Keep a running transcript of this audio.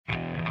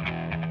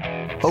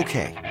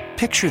Okay,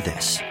 picture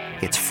this.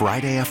 It's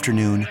Friday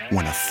afternoon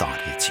when a thought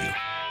hits you.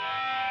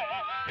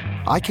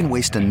 I can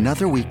waste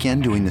another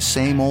weekend doing the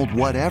same old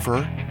whatever,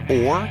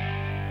 or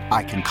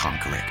I can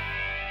conquer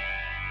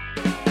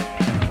it.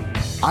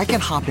 I can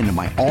hop into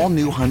my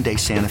all-new Hyundai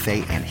Santa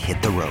Fe and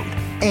hit the road.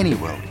 Any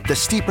road. The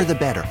steeper, the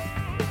better.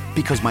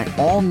 Because my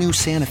all-new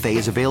Santa Fe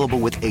is available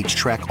with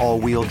H-Track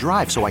all-wheel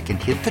drive, so I can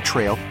hit the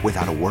trail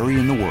without a worry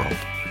in the world.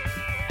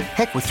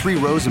 Heck, with 3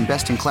 rows and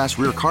best-in-class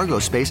rear cargo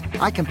space,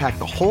 I can pack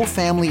the whole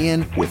family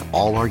in with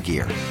all our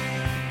gear.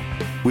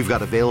 We've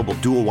got available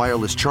dual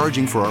wireless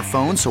charging for our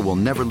phones, so we'll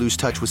never lose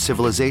touch with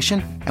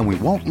civilization, and we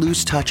won't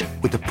lose touch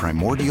with the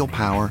primordial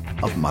power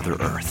of Mother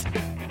Earth.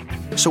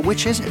 So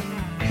which is it?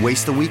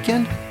 Waste the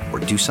weekend or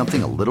do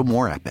something a little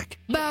more epic?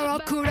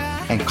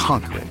 And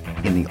conquer it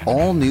in the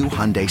all-new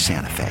Hyundai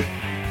Santa Fe.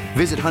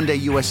 Visit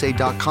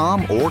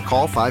HyundaiUSA.com or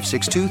call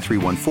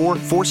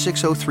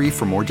 562-314-4603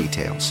 for more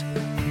details.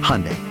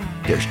 Hyundai,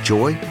 there's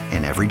joy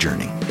in every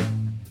journey.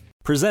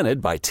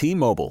 Presented by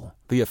T-Mobile,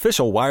 the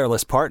official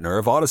wireless partner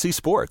of Odyssey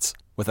Sports.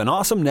 With an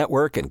awesome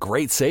network and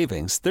great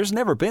savings, there's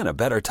never been a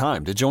better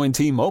time to join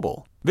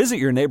T-Mobile. Visit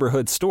your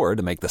neighborhood store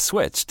to make the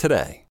switch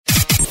today.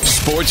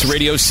 Sports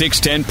Radio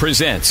 610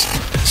 presents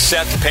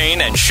Seth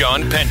Payne and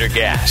Sean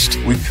Pendergast.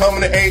 We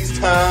coming to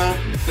H-Town.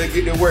 Let's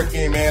get the work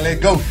in, man.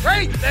 Let's go.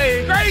 Great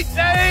day, great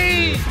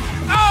day.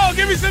 Oh,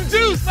 give me some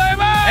juice,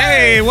 baby.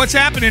 Hey, what's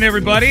happening,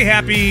 everybody?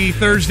 Happy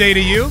Thursday to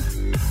you.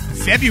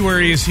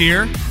 February is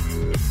here.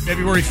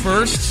 February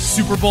 1st,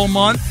 Super Bowl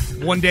month.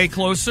 One day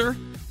closer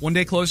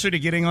to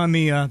getting on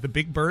the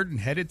Big Bird and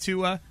headed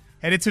to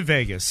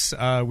Vegas.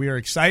 We are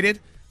excited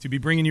to be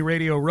bringing you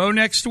Radio Row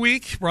next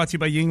week, brought to you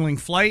by Yingling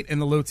Flight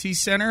and the Low T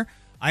Center.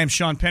 I am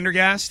Sean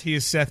Pendergast. He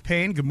is Seth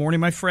Payne. Good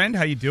morning, my friend.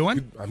 How you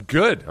doing? I'm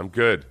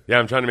good. Yeah,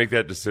 I'm trying to make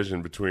that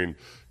decision between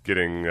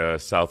getting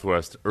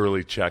Southwest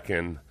early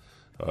check-in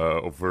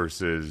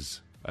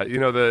versus...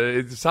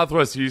 the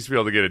Southwest used to be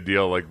able to get a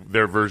deal like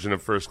their version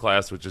of first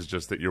class, which is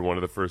just that you're one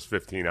of the first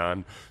 15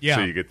 on. Yeah.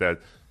 So you get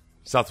that.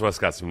 Southwest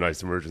got some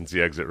nice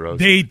emergency exit rows.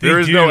 There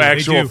is no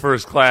actual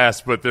first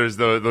class, but there's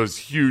those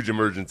huge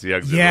emergency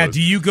exit rows. Yeah,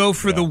 do you go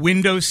for the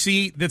window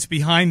seat that's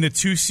behind the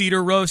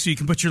 2-seater row so you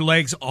can put your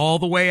legs all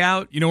the way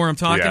out? You know where I'm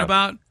talking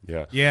about?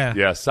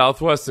 Yeah.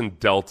 Southwest and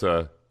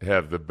Delta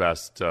have the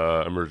best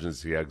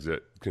emergency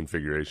exit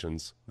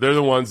configurations. They're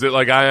the ones that,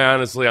 I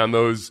honestly, on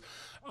those...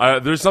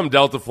 there's some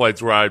Delta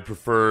flights where I'd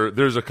prefer.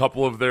 There's a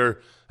couple of their.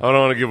 I don't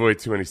want to give away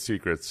too many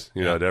secrets,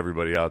 to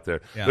everybody out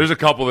there. Yeah. There's a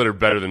couple that are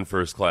better than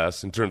first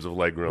class in terms of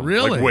legroom.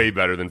 Really? Way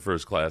better than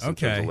first class in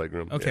terms of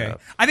legroom. Okay. Yeah.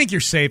 I think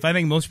you're safe. I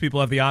think most people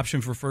have the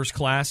option for first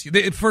class.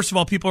 First of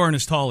all, people aren't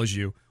as tall as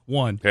you.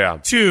 1. Yeah.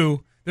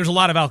 2, there's a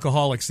lot of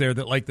alcoholics there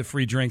that like the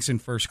free drinks in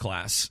first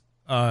class.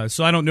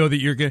 So I don't know that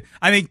you're good.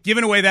 I think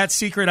giving away that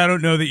secret, I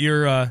don't know that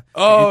you're. There's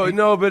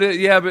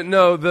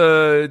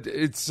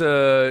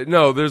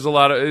a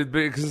lot of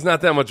because it's not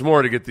that much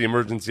more to get the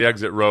emergency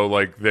exit row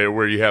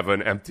where you have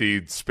an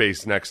empty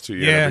space next to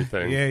you and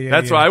everything. Yeah.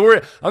 That's why I worry.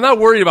 I'm not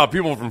worried about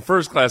people from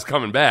first class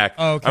coming back.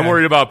 Oh, okay. I'm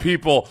worried about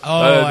people.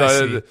 I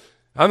see.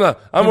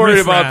 I'm worried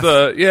about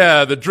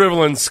the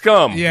driveling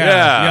scum.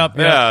 Yep.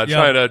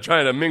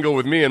 Trying to mingle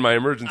with me in my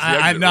emergency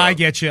exit row. I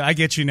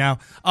get you now.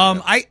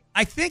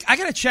 I think I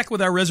got to check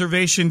with our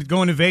reservation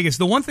going to Vegas.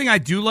 The one thing I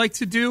do like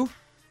to do,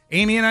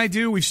 Amy and I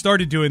do, we've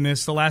started doing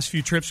this the last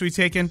few trips we've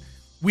taken.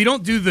 We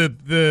don't do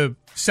the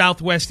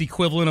Southwest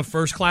equivalent of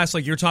first class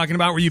like you're talking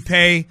about, where you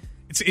pay.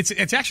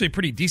 It's actually a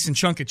pretty decent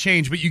chunk of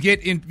change, but you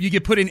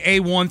get put in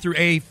A1 through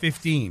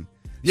A15.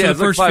 Yeah, so it's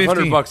the first like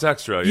 $500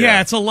 extra.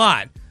 Yeah, it's a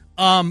lot.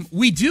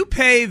 We do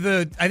pay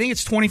I think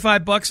it's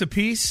 $25 a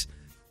piece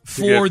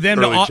for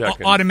them to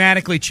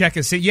automatically check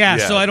us in. Yeah,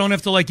 so I don't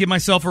have to give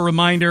myself a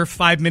reminder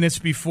 5 minutes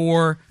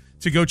before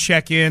to go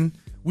check in.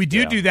 We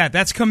do that.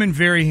 That's coming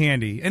very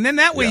handy. And then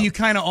that way you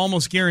kind of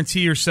almost guarantee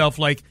yourself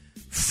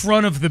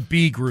front of the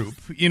B group,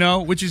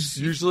 which is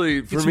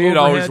usually for me. It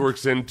always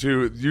works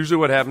into. Usually,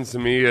 what happens to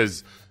me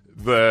is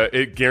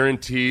it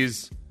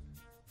guarantees.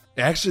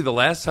 Actually, the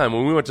last time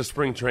when we went to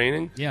spring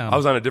training, I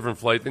was on a different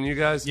flight than you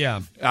guys. Yeah,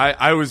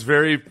 I was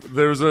very.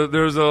 There was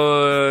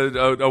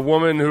a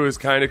woman who was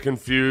kind of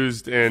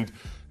confused, and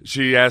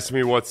she asked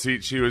me what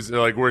seat she was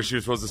where she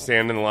was supposed to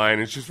stand in the line,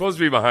 and she's supposed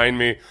to be behind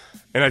me.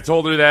 And I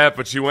told her that,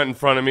 but she went in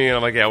front of me, and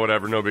I'm like, yeah,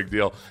 whatever, no big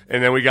deal.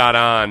 And then we got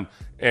on,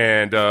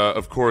 and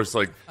of course,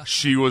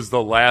 she was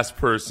the last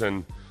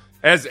person.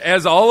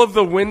 As all of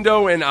the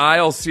window and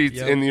aisle seats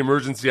in the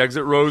emergency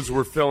exit rows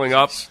were filling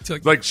up,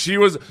 she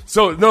was.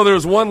 So, no, there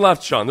was one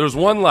left, Sean. There was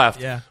one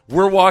left. Yeah.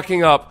 We're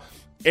walking up,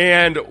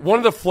 and one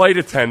of the flight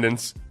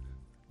attendants,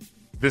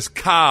 this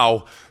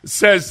cow,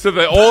 says to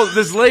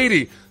this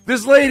lady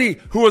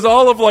who was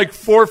all of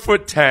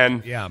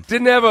 4'10",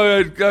 didn't have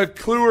a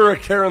clue or a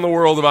care in the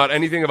world about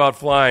anything about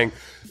flying.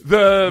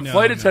 The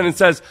flight attendant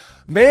says,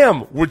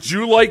 "Ma'am, would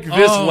you like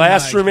this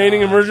last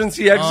remaining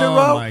emergency exit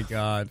row?" Oh, my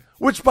God.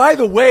 Which, by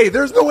the way,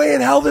 there's no way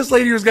in hell this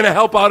lady was going to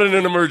help out in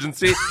an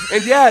emergency.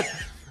 And yet,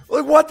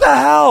 what the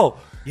hell?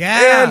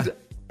 Yeah.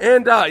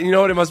 And you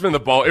know what? It must have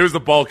been it was the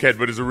bulkhead,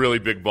 but it was a really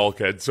big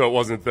bulkhead. So it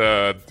wasn't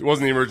the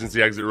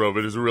emergency exit row, but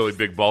it was a really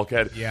big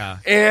bulkhead. Yeah.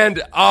 And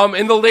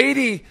the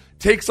lady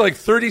takes like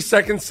 30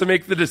 seconds to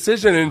make the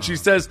decision, and she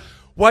says,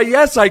 "Why,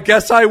 yes, I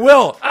guess I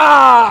will."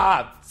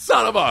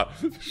 Son of a.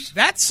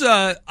 That's,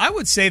 I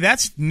would say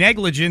that's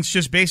negligence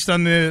just based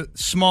on the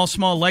small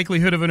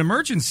likelihood of an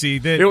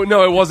emergency.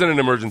 No, it wasn't an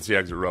emergency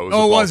exit row.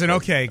 It wasn't.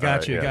 Okay,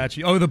 got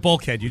you. Oh, the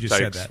bulkhead. You just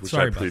said that.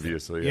 Sorry about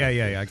previously. That.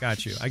 Yeah. I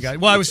got you.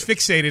 Well, I was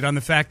fixated on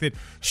the fact that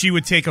she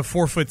would take a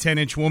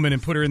 4'10" woman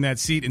and put her in that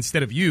seat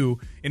instead of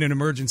you in an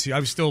emergency. I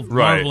was still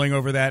marveling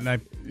over that,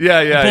 and the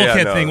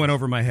bulkhead thing went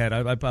over my head. I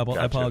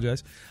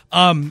apologize.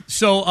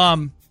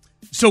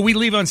 So we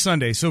leave on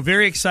Sunday. So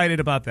very excited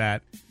about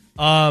that.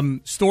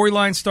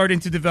 Storyline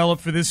starting to develop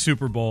for this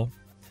Super Bowl.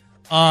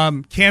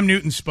 Cam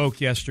Newton spoke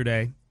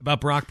yesterday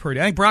about Brock Purdy.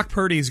 I think Brock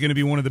Purdy is going to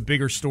be one of the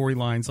bigger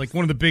storylines, like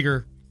one of the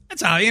bigger.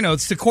 That's how,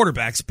 it's the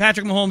quarterbacks.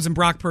 Patrick Mahomes and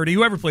Brock Purdy,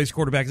 whoever plays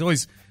quarterback, is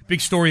always a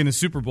big story in the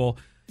Super Bowl.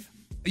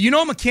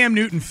 I'm a Cam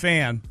Newton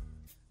fan.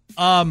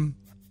 I want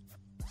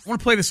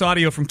to play this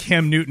audio from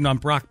Cam Newton on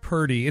Brock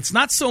Purdy. It's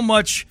not so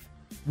much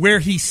where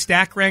he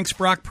stack ranks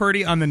Brock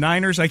Purdy on the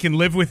Niners. I can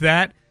live with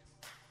that.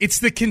 It's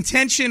the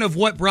contention of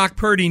what Brock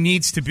Purdy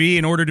needs to be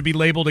in order to be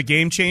labeled a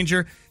game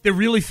changer that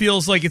really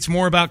feels like it's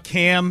more about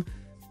Cam,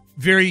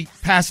 very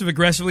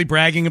passive-aggressively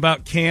bragging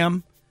about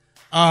Cam.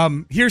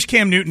 Here's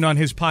Cam Newton on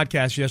his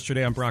podcast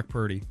yesterday on Brock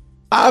Purdy.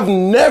 I've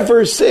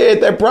never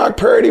said that Brock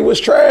Purdy was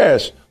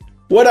trash.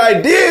 What I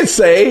did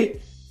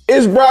say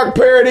is Brock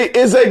Purdy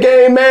is a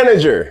game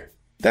manager.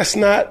 That's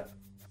not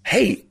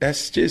hate.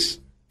 That's just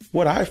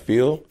what I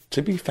feel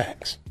to be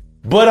facts.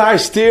 But I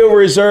still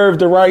reserve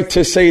the right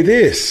to say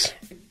this.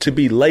 To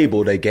be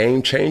labeled a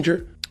game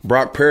changer,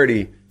 Brock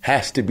Purdy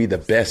has to be the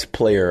best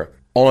player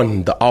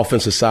on the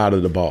offensive side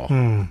of the ball.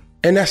 And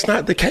that's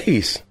not the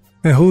case.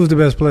 And who's the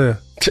best player?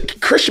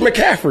 Christian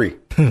McCaffrey.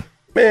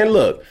 Man,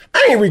 look,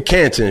 I ain't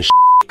recanting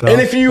And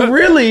if you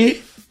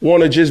really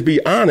want to just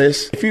be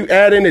honest, if you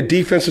add in the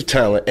defensive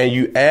talent and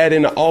you add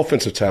in the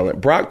offensive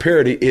talent, Brock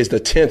Purdy is the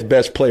 10th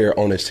best player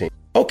on this team.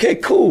 Okay,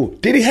 cool.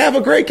 Did he have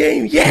a great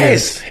game?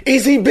 Yes.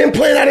 Is he been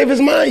playing out of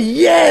his mind?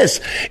 Yes.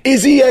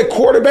 Is he a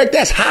quarterback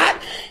that's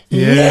hot?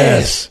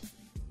 Yes.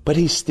 But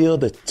he's still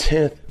the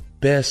 10th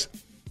best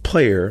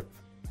player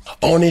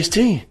on his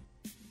team.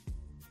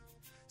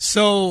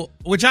 So,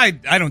 which I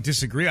don't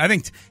disagree. I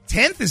think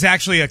 10th is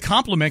actually a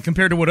compliment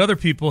compared to what other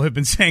people have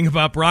been saying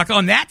about Brock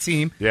on that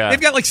team. Yeah.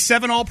 They've got like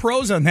 7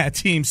 All-Pros on that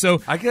team.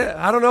 So I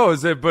don't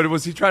know. But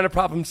was he trying to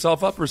prop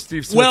himself up or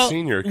Steve Smith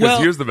Sr.? Because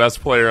he was the best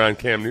player on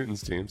Cam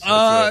Newton's team.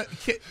 So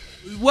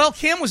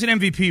Cam was an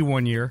MVP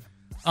one year.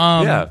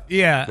 Yeah.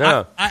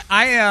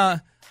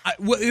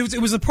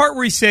 It was the part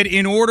where he said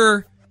in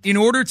order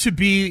to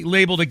be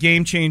labeled a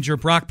game changer,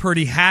 Brock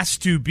Purdy has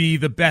to be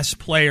the best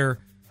player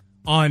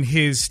on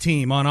his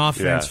team on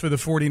offense for the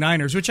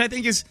 49ers, which I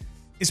think is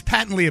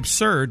patently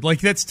absurd. Like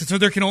so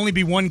there can only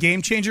be one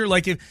game changer.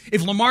 Like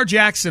if Lamar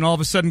Jackson all of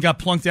a sudden got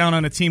plunked down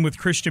on a team with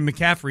Christian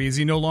McCaffrey, is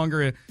he no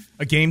longer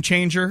a game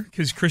changer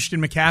because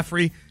Christian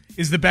McCaffrey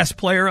is the best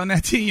player on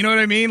that team? You know what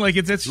I mean? Like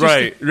it's just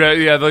right.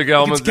 Yeah, like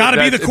it's got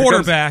to be the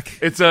quarterback.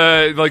 It's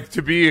like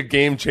to be a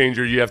game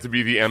changer, you have to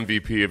be the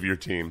MVP of your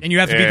team, and you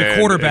have to be the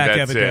quarterback.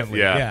 Evidently,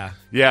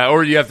 yeah,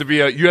 or you have to be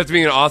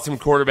an awesome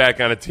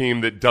quarterback on a team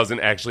that doesn't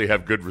actually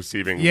have good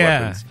receiving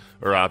weapons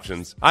or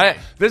options.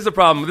 This is the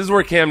problem. This is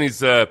where Cam needs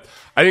to.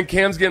 I think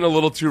Cam's getting a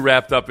little too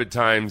wrapped up at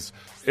times,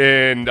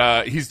 and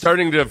he's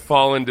starting to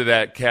fall into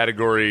that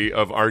category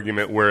of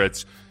argument where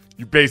it's.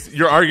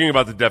 You're arguing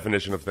about the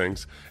definition of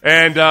things,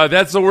 and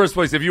that's the worst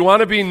place. If you want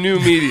to be new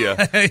media,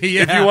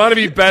 if you want to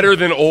be better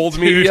than old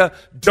media,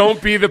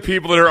 don't be the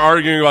people that are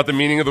arguing about the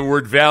meaning of the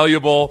word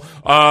valuable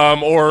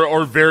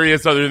or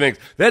various other things.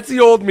 That's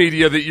the old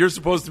media that you're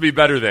supposed to be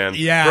better than.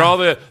 Yeah. For all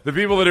the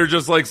people that are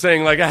just like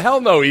saying like,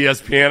 hell no,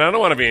 ESPN. I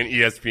don't want to be an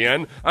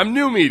ESPN. I'm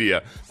new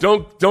media.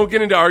 Don't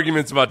get into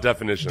arguments about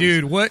definitions.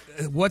 Dude,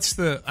 what's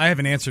the? I have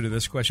an answer to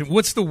this question.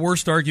 What's the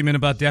worst argument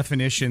about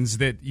definitions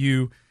that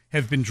you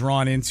have been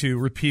drawn into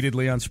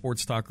repeatedly on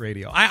sports talk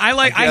radio?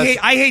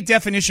 I hate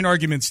definition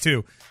arguments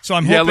too. So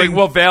I'm hoping.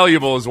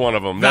 Valuable is one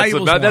of them.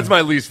 That's my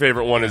least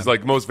favorite one. Is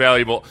like most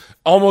valuable.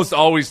 Almost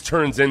always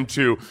turns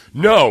into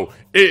no.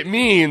 It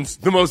means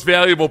the most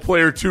valuable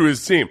player to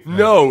his team. Right.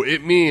 No,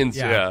 it means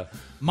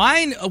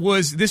Mine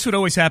was this would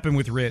always happen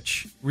with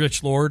Rich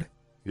Lord.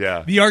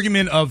 Yeah. The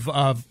argument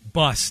of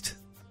bust.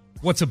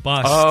 What's a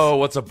bust? Oh,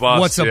 what's a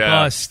bust? What's a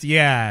bust?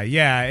 Yeah,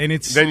 and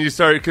it's then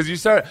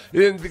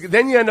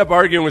then you end up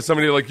arguing with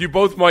somebody like you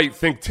both might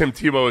think Tim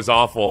Tebow is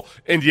awful,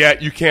 and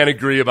yet you can't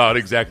agree about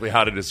exactly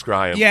how to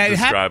describe him. Yeah,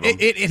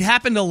 it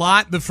happened a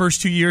lot the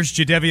first 2 years.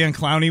 Jadeveon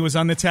Clowney was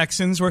on the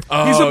Texans, where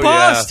he's a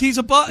bust, he's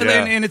a bust,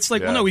 and it's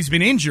like, well, no, he's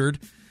been injured,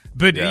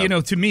 but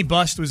to me,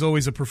 bust was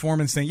always a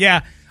performance thing.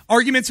 Yeah,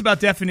 arguments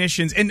about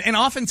definitions, and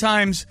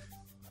oftentimes.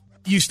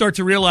 You start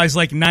to realize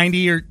like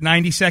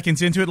 90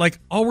 seconds into it, like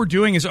all we're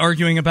doing is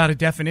arguing about a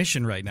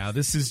definition right now.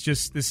 This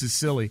is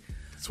silly.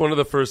 It's one of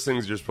the first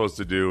things you're supposed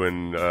to do,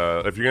 and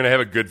if you're going to have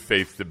a good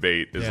faith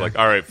debate, is like,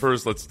 all right,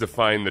 first let's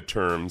define the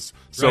terms.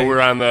 So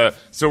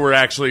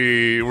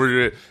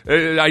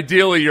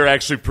ideally you're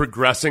actually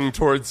progressing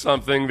towards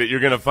something that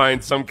you're going to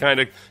find some kind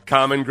of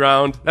common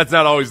ground. That's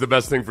not always the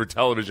best thing for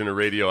television or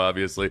radio,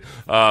 obviously,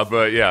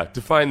 but yeah,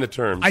 define the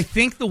terms. I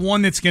think the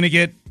one that's going to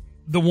get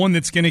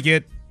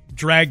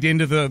dragged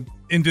into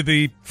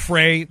the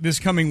fray this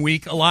coming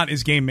week a lot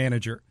is game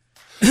manager.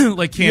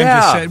 Like Cam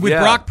just said,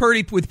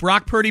 with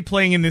Brock Purdy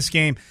playing in this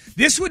game,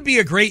 this would be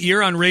a great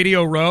year on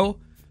Radio Row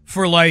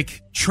for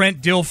like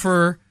Trent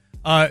Dilfer,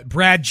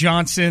 Brad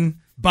Johnson,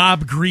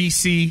 Bob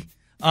Greasy,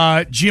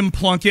 Jim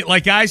Plunkett,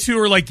 like guys who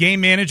are like game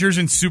managers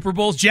in Super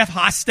Bowls. Jeff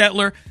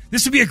Hostetler.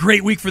 This would be a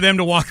great week for them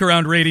to walk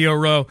around Radio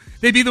Row.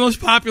 They'd be the most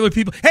popular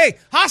people. Hey,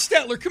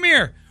 Hostetler, come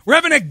here. We're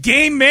having a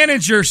game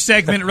manager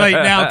segment right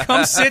now.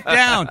 Come sit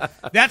down.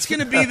 That's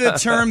going to be the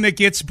term that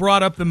gets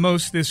brought up the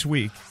most this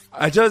week.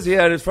 And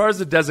as far as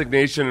the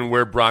designation and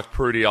where Brock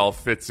Purdy all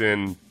fits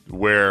in,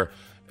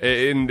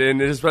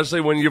 and especially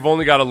when you've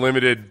only got a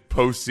limited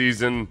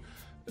postseason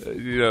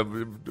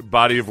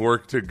body of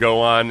work to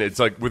go on, it's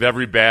like with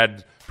every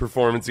bad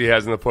performance he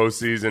has in the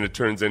postseason, it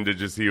turns into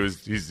just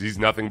he's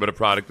nothing but a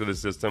product of the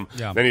system.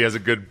 Yeah. Then he has a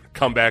good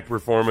comeback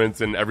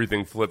performance, and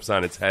everything flips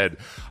on its head.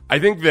 I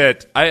think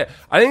that I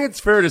think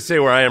it's fair to say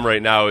where I am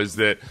right now is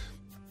that,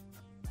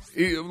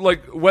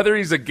 like, whether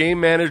he's a game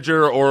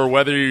manager or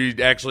whether he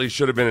actually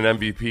should have been an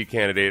MVP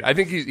candidate, I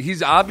think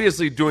he's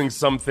obviously doing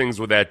some things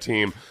with that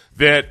team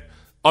that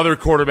other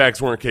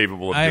quarterbacks weren't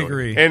capable of doing. I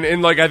agree.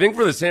 And like, I think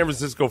for the San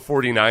Francisco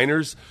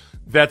 49ers,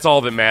 that's all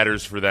that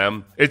matters for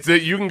them. It's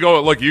that you can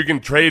go, look, you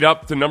can trade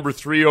up to number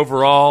 3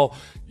 overall.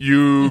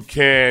 You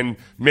can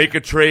make a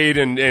trade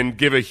and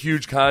give a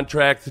huge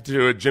contract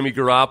to Jimmy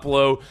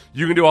Garoppolo.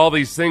 You can do all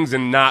these things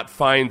and not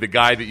find the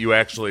guy that you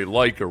actually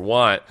like or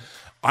want.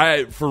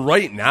 For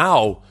right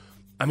now,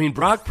 I mean,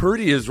 Brock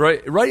Purdy is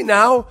right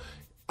now.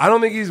 I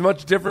don't think he's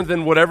much different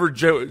than whatever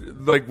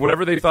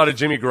they thought of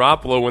Jimmy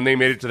Garoppolo when they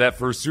made it to that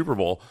first Super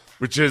Bowl,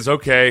 which is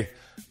okay.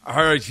 All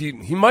right,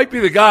 he might be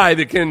the guy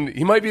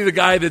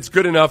that's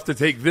good enough to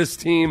take this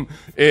team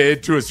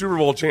to a Super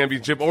Bowl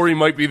championship, or he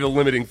might be the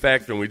limiting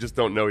factor, and we just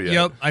don't know yet.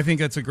 Yep, I think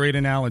that's a great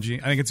analogy.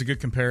 I think it's a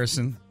good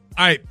comparison.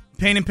 All right,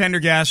 Payne and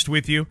Pendergast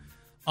with you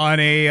on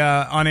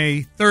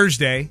a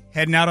Thursday,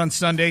 heading out on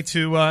Sunday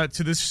to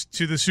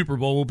the Super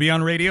Bowl. We'll be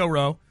on Radio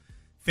Row.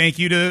 Thank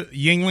you to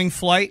Yingling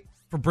Flight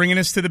for bringing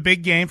us to the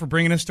big game, for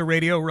bringing us to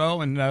Radio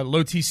Row and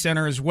Low T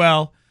Center as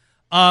well.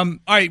 All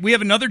right, we have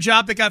another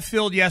job that got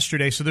filled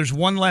yesterday, so there's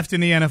one left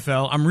in the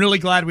NFL. I'm really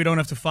glad we don't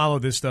have to follow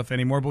this stuff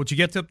anymore, but we'll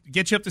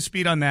get you up to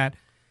speed on that.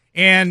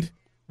 And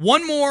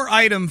one more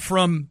item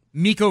from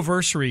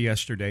Mecoversary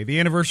yesterday, the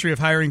anniversary of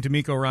hiring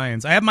DeMeco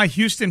Ryans. I have my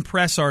Houston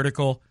Press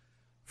article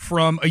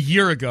from a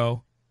year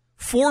ago.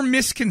 4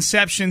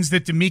 misconceptions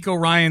that DeMeco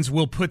Ryans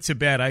will put to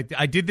bed.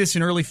 I did this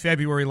in early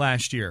February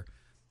last year.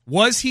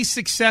 Was he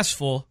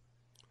successful,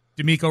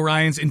 DeMeco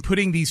Ryans, in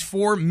putting these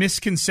 4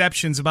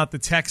 misconceptions about the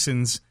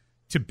Texans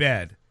to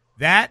bed?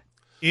 That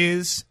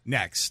is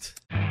next.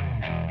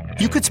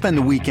 You could spend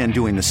the weekend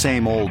doing the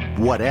same old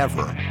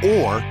whatever,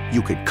 or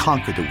you could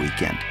conquer the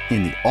weekend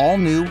in the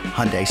all-new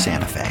Hyundai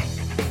Santa Fe.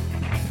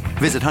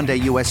 Visit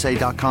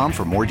HyundaiUSA.com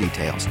for more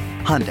details.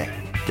 Hyundai,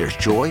 there's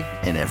joy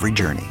in every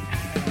journey.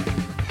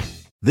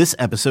 This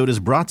episode is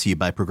brought to you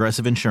by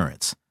Progressive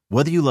Insurance.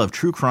 Whether you love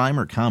true crime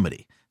or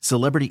comedy,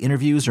 celebrity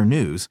interviews or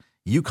news,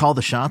 you call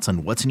the shots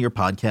on what's in your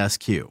podcast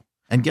queue.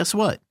 And guess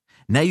what?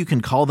 Now you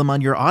can call them on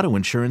your auto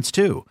insurance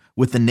too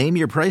with the Name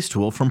Your Price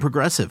tool from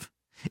Progressive.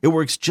 It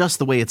works just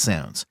the way it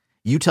sounds.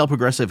 You tell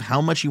Progressive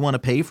how much you want to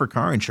pay for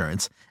car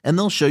insurance, and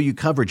they'll show you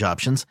coverage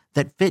options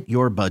that fit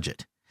your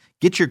budget.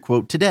 Get your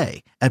quote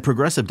today at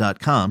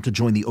Progressive.com to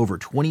join the over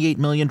 28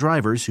 million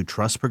drivers who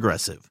trust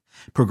Progressive.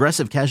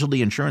 Progressive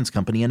Casualty Insurance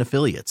Company and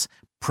Affiliates.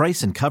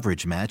 Price and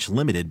coverage match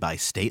limited by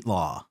state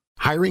law.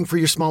 Hiring for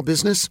your small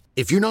business?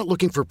 If you're not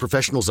looking for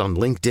professionals on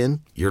LinkedIn,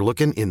 you're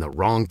looking in the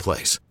wrong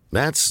place.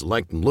 That's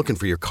like looking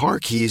for your car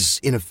keys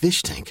in a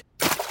fish tank.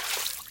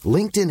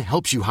 LinkedIn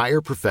helps you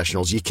hire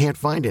professionals you can't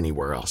find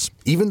anywhere else,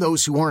 even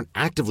those who aren't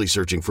actively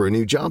searching for a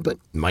new job but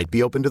might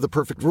be open to the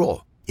perfect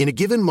role. In a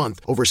given month,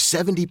 over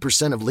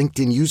 70% of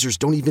LinkedIn users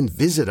don't even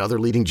visit other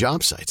leading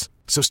job sites.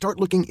 So start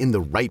looking in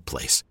the right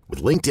place.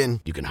 With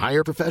LinkedIn, you can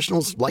hire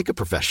professionals like a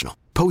professional.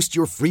 Post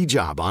your free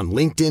job on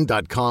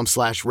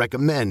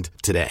linkedin.com/recommend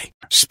today.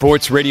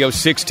 Sports Radio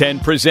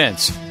 610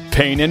 presents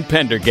Payne and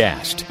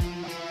Pendergast.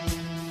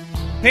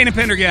 Payne and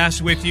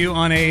Pendergast with you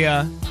on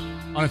a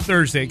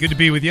Thursday. Good to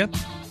be with you.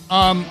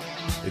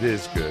 It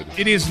is good.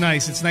 It is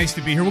nice. It's nice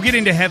to be here. We'll get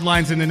into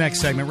headlines in the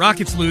next segment.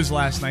 Rockets lose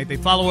last night. They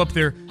follow up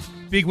their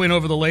big win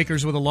over the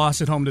Lakers with a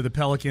loss at home to the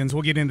Pelicans.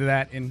 We'll get into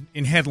that in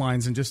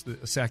headlines in just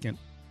a second.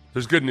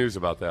 There's good news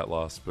about that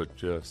loss, but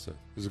just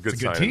there's a good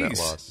sign in that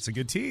loss. It's a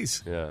good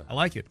tease. Yeah. I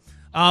like it.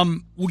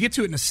 We'll get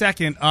to it in a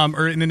second,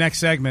 or in the next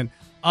segment.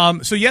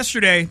 So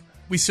yesterday,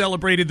 we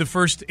celebrated the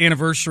first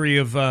anniversary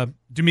of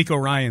DeMeco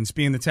Ryans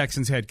being the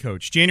Texans head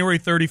coach. January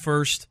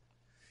 31st,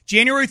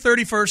 January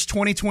 31st,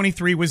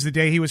 2023 was the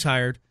day he was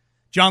hired.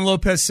 John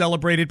Lopez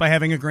celebrated by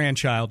having a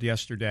grandchild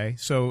yesterday.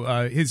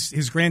 So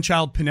his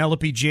grandchild,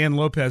 Penelope Jan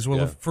Lopez,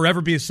 will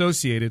forever be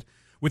associated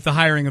with the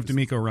hiring of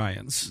DeMeco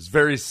Ryans. It's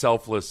very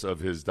selfless of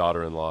his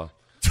daughter-in-law.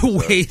 To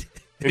wait.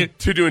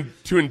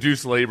 To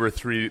induce labor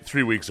 3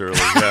 weeks early.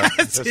 Yeah.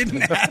 That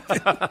didn't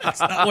happen. That's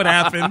not what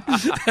happened.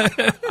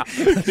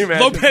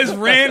 Lopez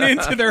ran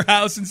into their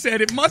house and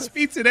said, "It must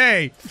be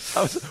today."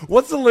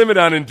 What's the limit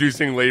on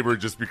inducing labor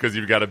just because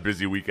you've got a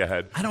busy week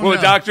ahead? I don't know.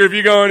 Well, doctor, if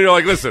you go and you're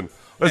like, listen,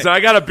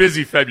 I got a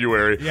busy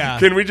February. Yeah.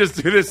 Can we just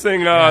do this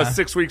thing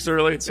 6 weeks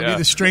early? It'll be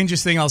the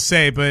strangest thing I'll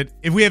say, but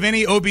if we have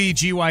any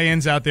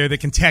OBGYNs out there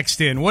that can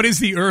text in, what is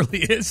the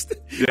earliest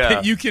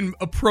that you can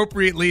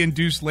appropriately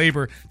induce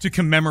labor to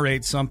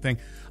commemorate something?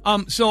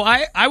 So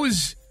I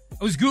was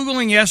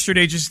Googling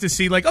yesterday just to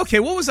see, like, okay,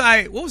 what was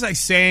I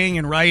saying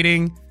and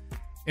writing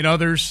and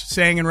others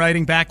saying and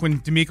writing back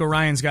when DeMeco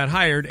Ryans got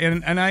hired?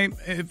 And I,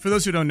 for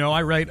those who don't know,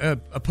 I write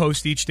a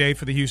post each day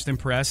for the Houston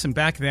Press, and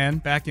back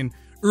in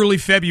early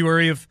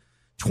February of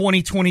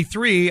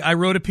 2023, I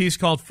wrote a piece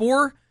called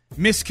 4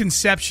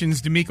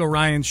 Misconceptions DeMeco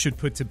Ryans Should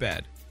Put to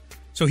Bed.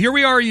 So here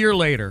we are a year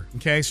later,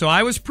 okay? So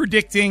I was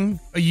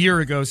predicting a year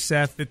ago,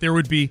 Seth, that there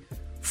would be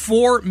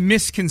 4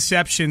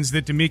 misconceptions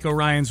that DeMeco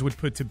Ryans would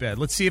put to bed.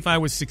 Let's see if I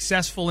was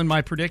successful in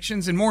my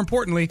predictions, and more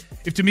importantly,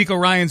 if DeMeco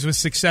Ryans was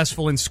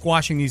successful in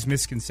squashing these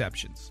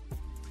misconceptions.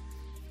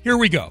 Here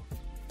we go.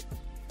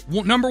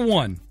 Number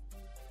 1,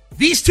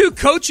 these two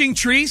coaching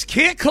trees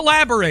can't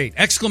collaborate!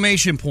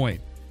 Exclamation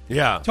point.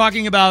 Yeah.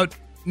 Talking about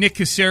Nick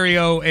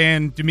Caserio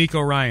and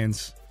DeMeco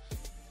Ryans.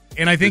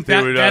 And I think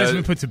that has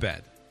been put to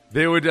bed.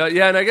 They would,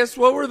 and I guess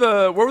what were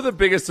the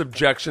biggest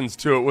objections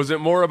to it? Was it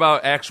more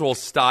about actual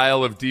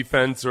style of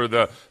defense or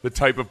the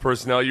type of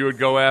personnel you would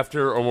go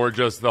after, or more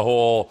just the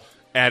whole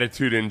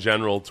attitude in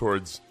general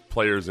towards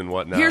players and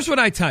whatnot? Here's what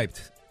I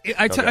typed.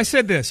 I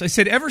said this. I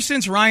said, ever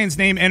since Ryan's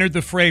name entered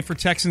the fray for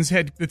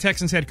the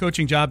Texans head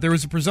coaching job, there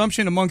was a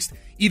presumption amongst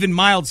even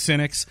mild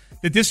cynics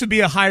that this would be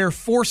a hire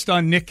forced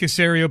on Nick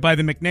Caserio by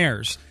the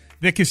McNairs.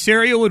 That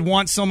Caserio would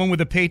want someone with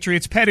a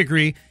Patriots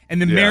pedigree,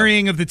 and the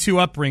marrying of the two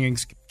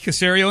upbringings,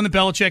 Caserio in the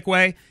Belichick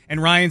way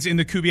and Ryans in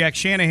the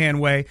Kubiak-Shanahan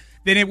way,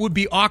 then it would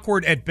be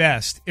awkward at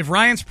best. If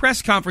Ryan's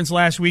press conference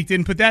last week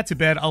didn't put that to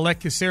bed, I'll let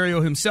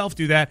Caserio himself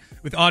do that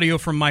with audio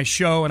from my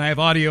show, and I have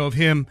audio of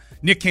him.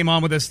 Nick came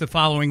on with us the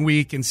following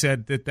week and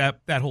said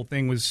that whole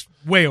thing was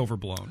way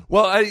overblown.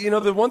 Well,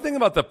 the one thing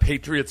about the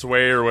Patriots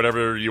way, or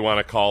whatever you want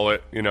to call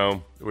it,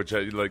 which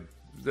I like,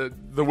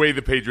 the way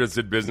the Patriots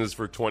did business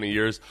for 20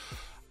 years,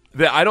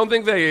 I don't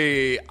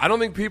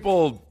think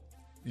people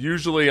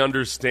usually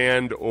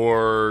understand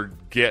or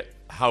get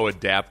how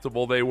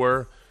adaptable they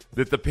were.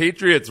 That the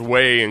Patriots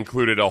way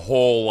included a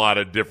whole lot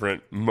of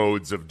different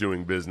modes of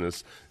doing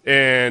business.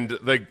 And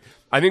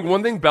I think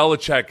one thing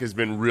Belichick has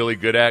been really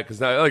good at, because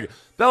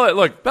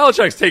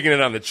Belichick's taking it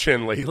on the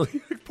chin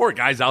lately. Poor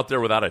guy's out there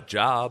without a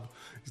job.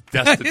 He's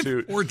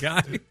destitute. Poor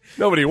guy.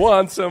 Nobody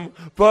wants him.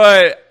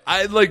 But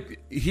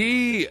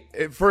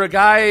for a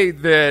guy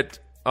that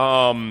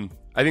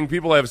I think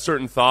people have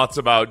certain thoughts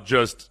about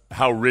just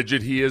how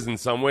rigid he is in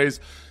some ways,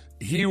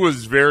 he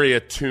was very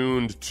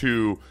attuned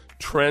to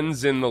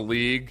trends in the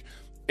league,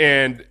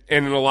 and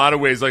in a lot of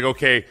ways, like,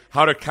 okay,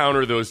 how to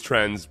counter those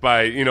trends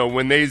by,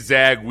 when they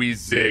zag, we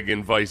zig,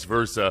 and vice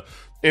versa.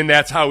 And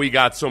that's how he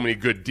got so many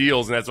good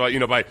deals. And that's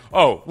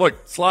why,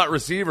 slot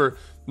receiver,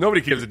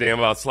 nobody gives a damn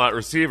about slot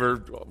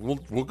receiver.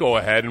 We'll go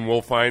ahead and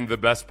we'll find the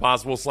best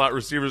possible slot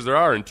receivers there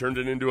are and turn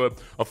it into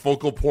a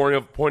focal point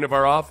of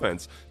our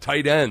offense.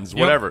 Tight ends,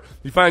 whatever.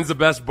 He finds the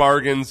best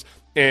bargains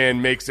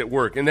and makes it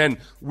work. And then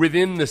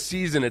within the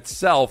season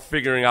itself,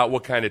 figuring out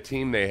what kind of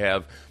team they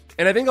have.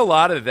 And I think a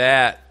lot of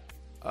that,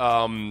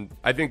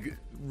 I think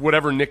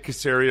whatever Nick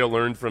Caserio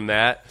learned from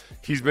that,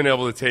 he's been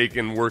able to take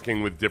in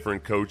working with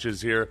different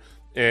coaches here.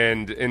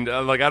 I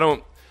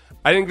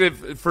think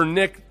that for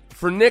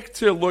Nick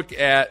to look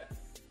at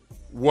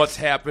what's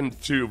happened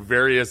to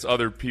various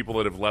other people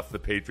that have left the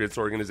Patriots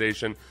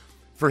organization,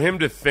 for him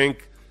to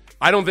think,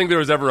 I don't think there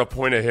was ever a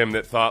point of him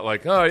that thought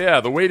like, oh yeah,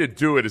 the way to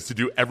do it is to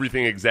do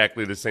everything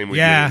exactly the same we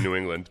do in New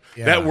England.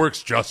 Yeah. That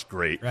works just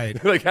great. Right.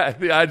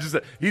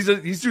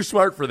 He's too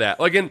smart for that.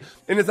 And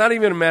it's not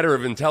even a matter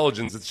of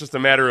intelligence. It's just a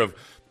matter of,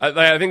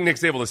 I think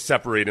Nick's able to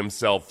separate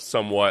himself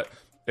somewhat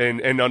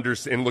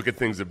and look at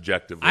things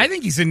objectively. I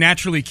think he's a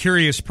naturally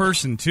curious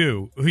person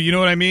too. You know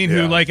what I mean?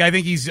 Yeah. Who I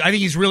think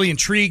he's really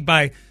intrigued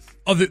by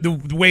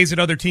the ways that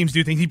other teams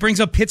do things. He brings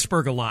up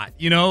Pittsburgh a lot,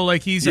 I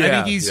think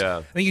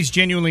he's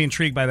genuinely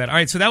intrigued by that. All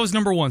right, so that was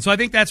number 1. So I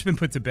think that's been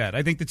put to bed.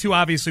 I think the two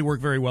obviously work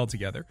very well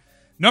together.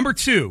 Number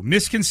 2,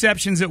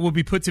 misconceptions that will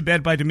be put to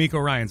bed by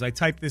DeMeco Ryans. I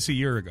typed this a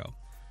year ago.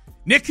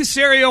 Nick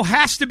Caserio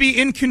has to be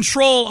in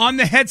control on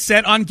the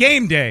headset on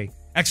game day!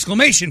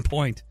 Exclamation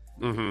point.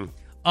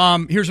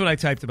 Mm-hmm. Here's what I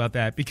typed about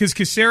that. Because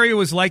Caserio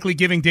was likely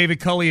giving David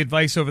Culley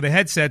advice over the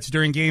headsets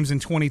during games in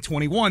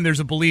 2021,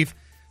 there's a belief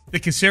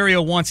that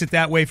Caserio wants it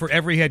that way for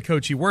every head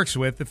coach he works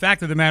with. The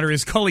fact of the matter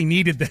is Culley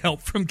needed the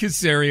help from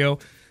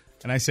Caserio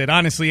And I said,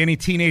 honestly, any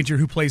teenager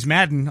who plays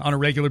Madden on a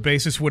regular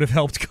basis would have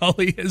helped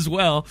Cully as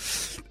well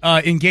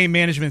in game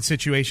management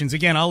situations.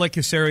 Again, I'll let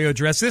Caserio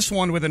address this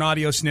one with an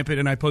audio snippet,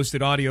 and I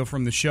posted audio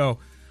from the show.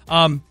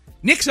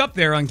 Nick's up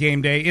there on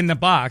game day in the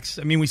box.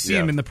 I mean, we see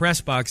him in the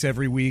press box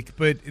every week,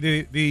 but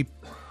I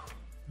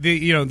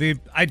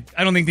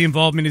don't think the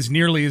involvement is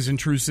nearly as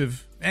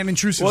intrusive. And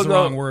intrusive is the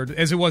wrong word,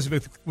 as it was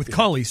with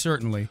Cully,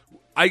 certainly.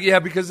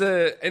 Because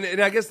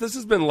and I guess this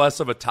has been less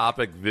of a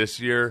topic this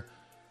year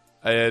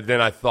than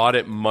I thought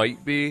it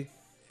might be,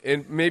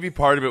 and maybe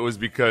part of it was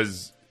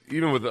because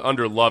even with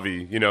under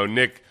Lovey,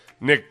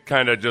 Nick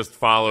kind of just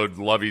followed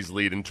Lovey's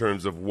lead in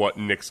terms of what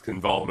Nick's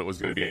involvement was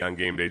going to be on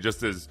game day,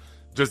 just as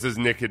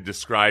Nick had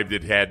described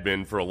it had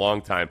been for a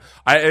long time.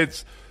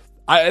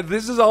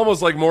 This is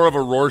almost like more of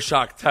a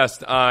Rorschach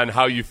test on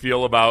how you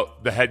feel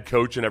about the head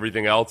coach and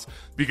everything else,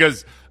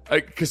 because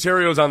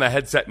Caserio's on the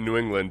headset in New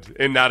England,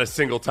 and not a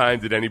single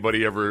time did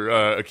anybody ever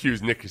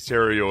accuse Nick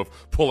Caserio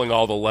of pulling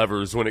all the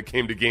levers when it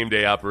came to game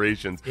day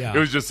operations. Yeah. It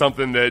was just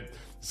something that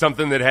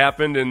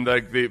happened, and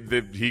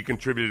he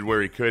contributed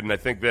where he could. And I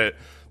think that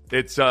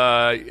it's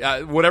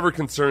whatever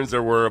concerns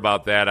there were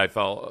about that, I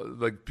felt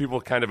like people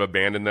kind of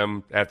abandoned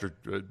them after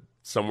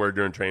somewhere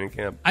during training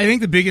camp. I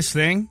think the biggest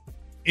thing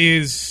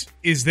is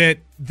that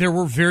there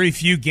were very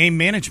few game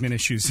management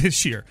issues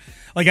this year.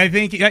 Like I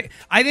think if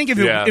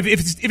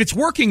it's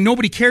working,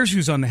 nobody cares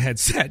who's on the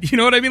headset. You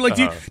know what I mean? Like,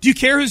 do you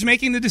care who's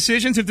making the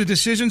decisions if the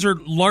decisions are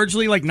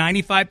largely like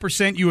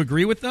 95% you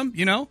agree with them?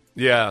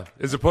 Yeah,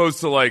 as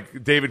opposed to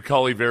like David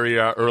Culley very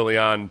early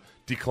on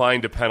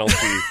declined a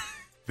penalty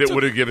that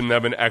would have given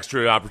them an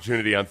extra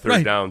opportunity on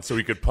third down, so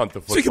he could punt the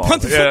football. So he could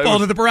punt the football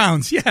to the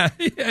Browns. Yeah,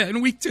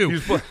 in week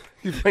 2.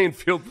 He was playing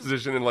field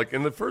position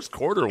in the first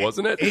quarter,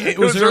 wasn't it? It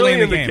was early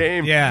in the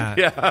game. Yeah.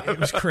 It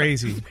was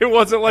crazy. It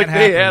wasn't like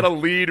they had a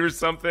lead or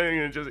something,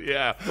 and just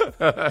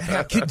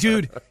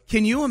Dude,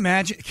 can you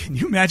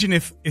imagine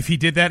if he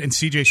did that and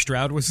C.J.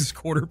 Stroud was his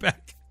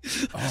quarterback?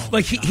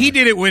 He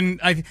did it when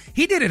I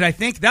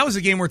think that was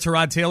a game where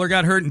Tyrod Taylor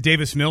got hurt and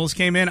Davis Mills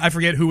came in. I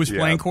forget who was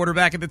playing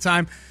quarterback at the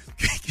time.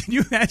 Can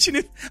you imagine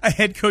if a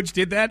head coach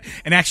did that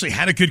and actually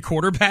had a good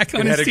quarterback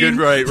on his team?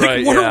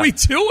 What are we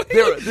doing?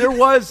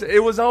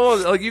 It was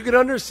almost like you could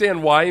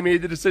understand why he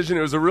made the decision.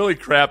 It was a really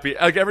crappy,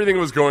 like everything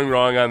was going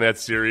wrong on that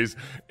series,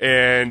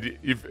 and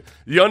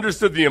you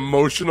understood the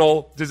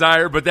emotional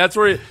desire, but that's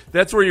where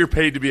you're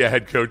paid to be a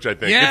head coach. I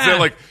think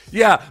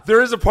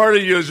there is a part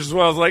of you that's just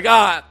when I was like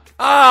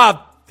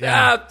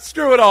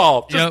screw it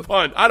all. Just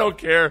punt. I don't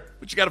care.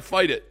 But you got to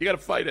fight it.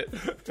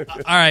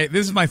 All right,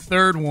 this is my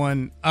third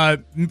one.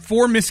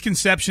 4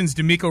 misconceptions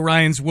DeMeco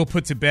Ryans will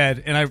put to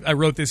bed, and I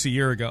wrote this a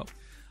year ago.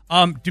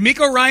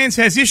 DeMeco Ryans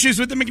has issues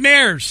with the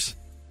McNairs.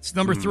 It's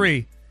number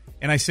 3.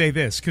 And I say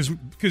this because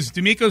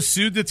DeMeco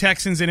sued the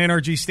Texans in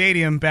NRG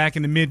Stadium back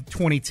in the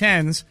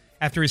mid-2010s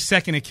after his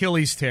second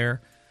Achilles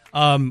tear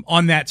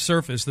on that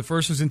surface. The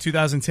first was in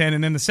 2010,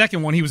 and then the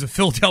second one, he was a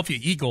Philadelphia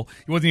Eagle.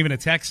 He wasn't even a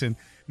Texan.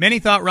 Many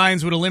thought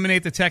Ryans would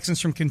eliminate the Texans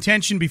from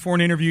contention before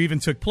an interview even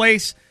took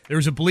place. There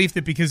was a belief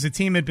that because the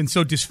team had been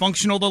so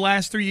dysfunctional the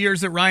last 3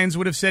 years that Ryans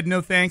would have said no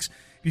thanks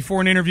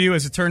before an interview.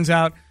 As it turns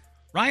out,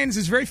 Ryans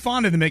is very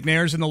fond of the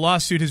McNairs, and the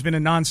lawsuit has been a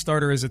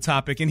non-starter as a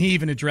topic, and he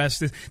even addressed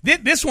this.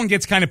 This one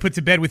gets kind of put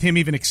to bed with him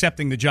even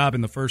accepting the job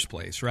in the first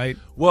place, right?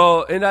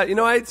 Well, and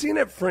I'd seen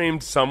it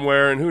framed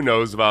somewhere, and who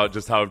knows about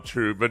just how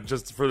true, but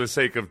just for the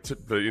sake of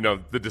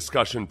the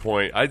discussion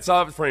point, I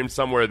saw it framed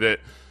somewhere that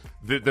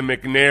the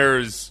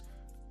McNairs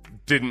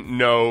didn't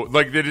know,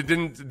 like that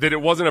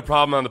it wasn't a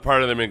problem on the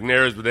part of the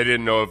McNairs, but they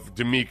didn't know if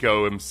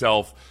DeMeco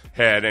himself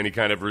had any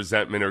kind of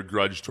resentment or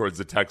grudge towards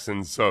the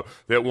Texans. So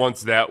that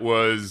once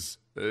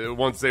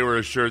they were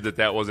assured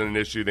that wasn't an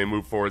issue, they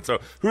moved forward. So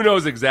who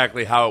knows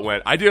exactly how it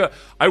went.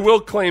 I will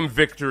claim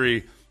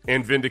victory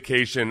and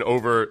vindication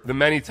over the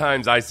many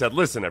times I said,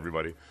 listen,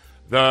 everybody,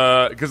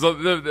 because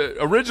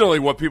originally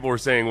what people were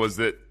saying was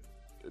that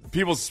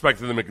people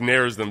suspected the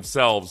McNairs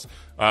themselves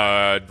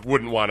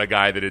wouldn't want a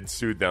guy that had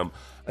sued them.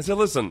 I said,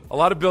 listen, a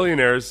lot of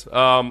billionaires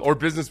or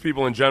business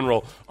people in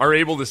general are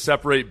able to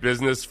separate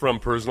business from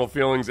personal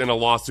feelings, and a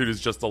lawsuit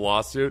is just a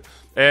lawsuit.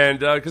 And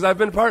because I've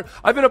been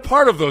a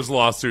part of those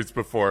lawsuits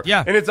before.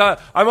 Yeah. And it's I'm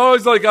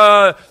always like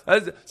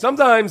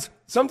sometimes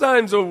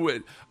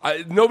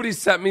nobody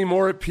set me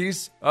more at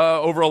peace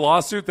over a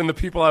lawsuit than the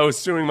people I was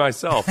suing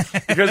myself,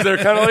 because they're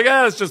kind of like,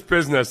 it's just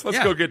business. Let's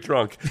go get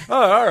drunk.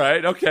 Oh, all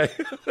right, okay.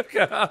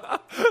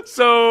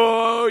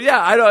 So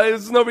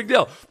it's no big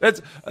deal.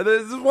 There's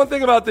one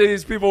thing about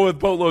these people with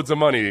boatloads of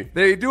money.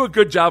 They do a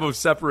good job of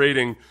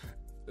separating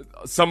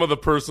some of the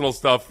personal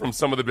stuff from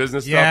some of the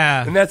business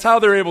stuff, and that's how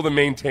they're able to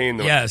maintain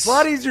them. Yes. It's a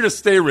lot easier to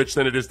stay rich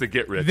than it is to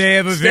get rich. They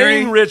have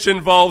Staying rich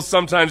involves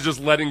sometimes just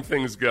letting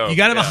things go. You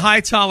got to have a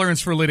high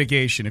tolerance for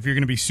litigation if you're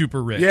going to be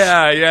super rich. You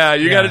got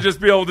to just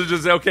be able to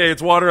just, okay,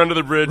 it's water under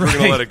the bridge. We're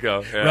going to let it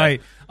go. Yeah.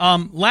 Right.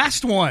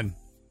 Last one.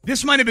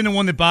 This might have been the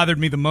one that bothered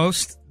me the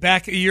most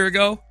back a year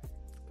ago.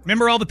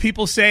 Remember all the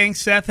people saying,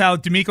 Seth, how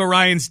DeMeco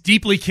Ryans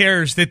deeply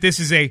cares that this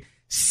is a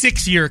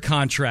 6-year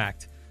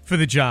contract for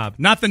the job,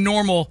 not the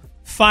normal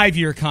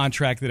 5-year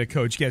contract that a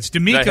coach gets.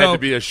 DeMeco I had to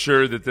be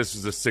assured that this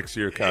was a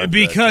 6-year contract.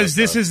 Because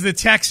this is the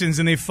Texans,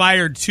 and they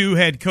fired 2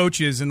 head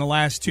coaches in the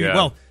last 2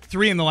 well,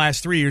 3 in the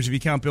last 3 years if you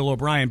count Bill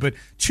O'Brien, but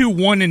 2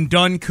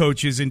 one-and-done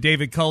coaches in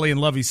David Culley and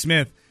Lovie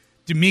Smith.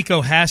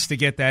 DeMeco has to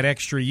get that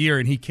extra year,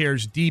 and he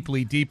cares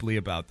deeply, deeply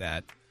about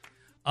that.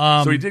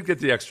 So he did get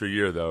the extra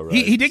year, though, right?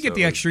 He did get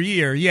the extra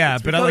year, yeah.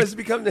 But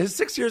his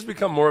 6 years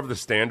become more of the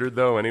standard,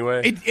 though.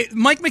 Anyway,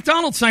 Mike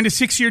McDonald signed a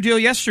 6-year deal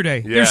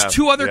yesterday. Yeah, There's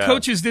 2 other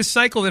coaches this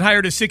cycle that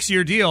hired a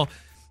 6-year deal,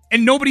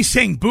 and nobody's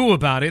saying boo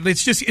about it.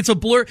 It's a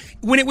blur.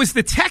 When it was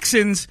the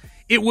Texans,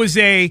 it was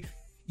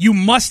you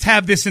must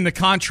have this in the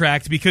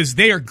contract because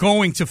they are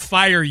going to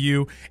fire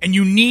you, and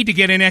you need to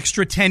get an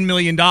extra $10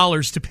 million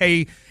to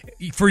pay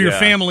for your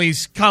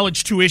family's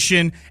college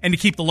tuition and to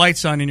keep the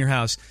lights on in your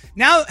house.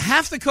 Now,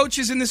 half the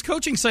coaches in this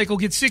coaching cycle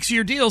get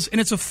 6-year deals, and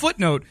it's a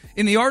footnote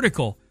in the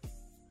article.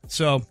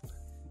 So,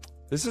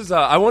 this is.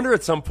 I wonder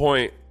at some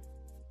point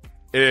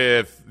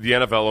if the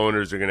NFL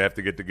owners are going to have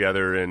to get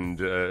together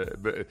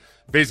and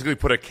basically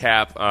put a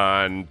cap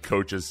on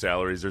coaches'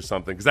 salaries or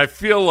something. Because I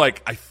feel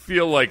like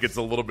it's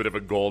a little bit of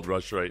a gold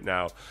rush right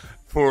now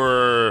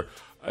for.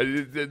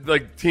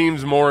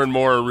 Teams more and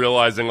more are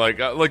realizing look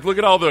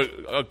at all the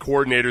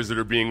coordinators that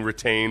are being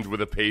retained with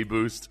a pay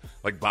boost,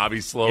 like Bobby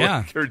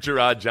Slowick or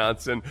Gerard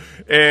Johnson,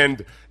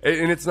 and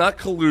it's not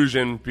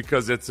collusion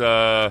because it's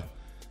I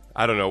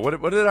don't know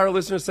what did our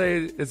listeners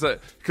say? It's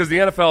because the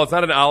NFL, it's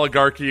not an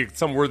oligarchy. It's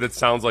some word that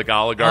sounds like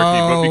oligarchy,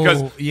 but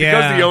because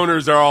the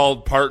owners are all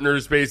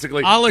partners,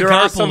 basically. There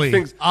are some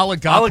things.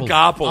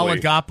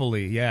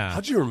 Oligopoly. Yeah.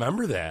 How'd you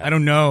remember that? I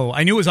don't know.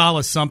 I knew it was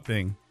Ala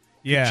something.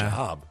 Yeah. Good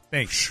job.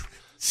 Thanks.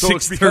 So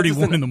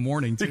 6:31 in the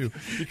morning, too.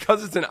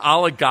 Because it's an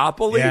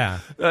oligopoly,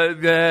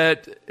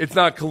 that it's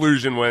not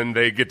collusion when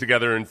they get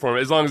together and form,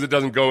 as long as it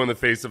doesn't go in the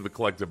face of the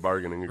collective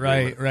bargaining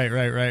agreement.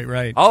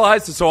 Right. All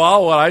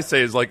what I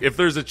say is, if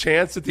there's a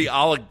chance that the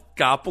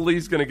oligopoly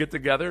is going to get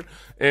together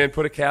and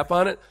put a cap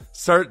on it,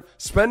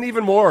 spend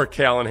even more,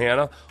 Cal and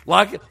Hannah.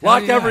 Lock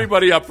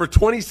everybody up for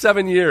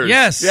 27 years.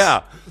 Yes.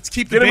 Yeah. Let's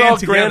keep the band band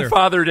together. Get them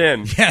all grandfathered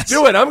in. Yes.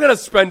 Do it. I'm going to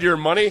spend your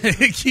money.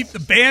 Keep the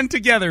band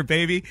together,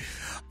 baby.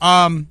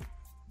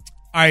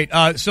 All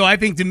right, so I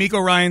think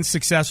DeMeco Ryan's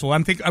successful.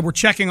 We're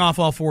checking off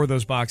all 4 of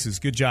those boxes.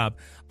 Good job.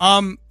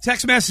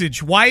 Text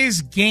message: why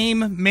is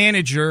game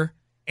manager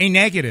a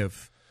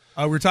negative?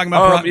 We're talking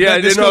about Brock.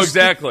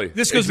 Exactly.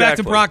 This goes back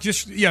to Brock.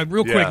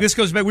 Real quick. This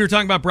goes back. We were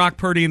talking about Brock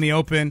Purdy in the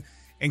Open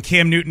and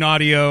Cam Newton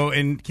audio,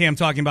 and Cam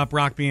talking about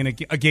Brock being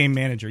a game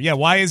manager. Yeah,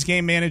 why is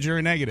game manager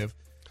a negative?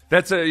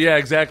 That's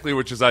exactly.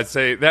 Which is, I'd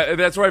say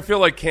that's where I feel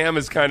like Cam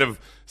is kind of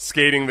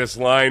skating this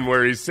line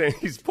where he's saying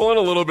he's pulling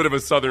a little bit of a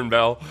Southern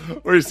Belle,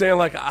 where he's saying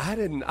I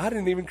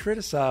didn't even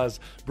criticize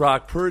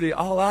Brock Purdy.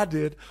 All I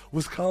did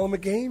was call him a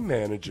game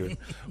manager,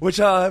 which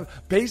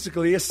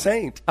basically a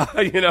saint.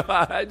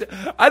 I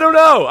don't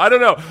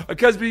know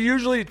because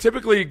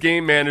typically a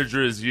game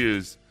manager is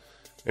used.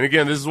 And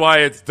again, this is why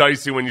it's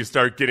dicey when you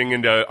start getting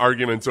into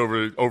arguments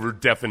over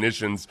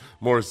definitions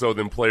more so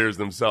than players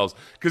themselves.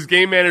 Because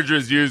game manager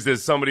is used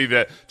as somebody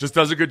that just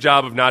does a good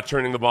job of not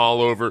turning the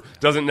ball over,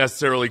 doesn't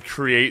necessarily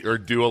create or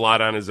do a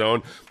lot on his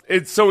own.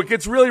 So it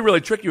gets really,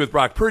 really tricky with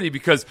Brock Purdy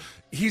because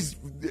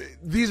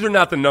these are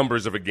not the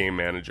numbers of a game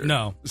manager.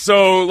 No.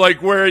 So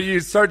where you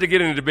start to get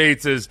into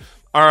debates is,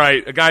 all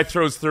right, a guy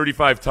throws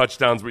 35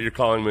 touchdowns, but you're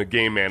calling him a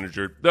game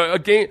manager.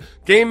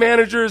 Game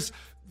managers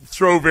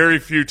throw very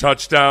few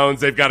touchdowns.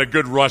 They've got a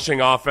good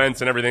rushing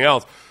offense and everything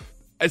else.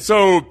 And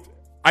so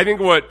I think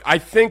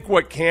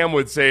what Cam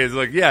would say is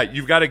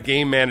you've got a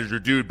game manager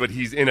dude, but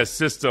he's in a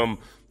system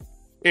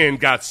and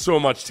got so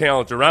much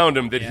talent around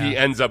him that he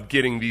ends up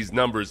getting these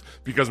numbers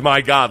because, my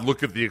God,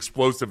 look at the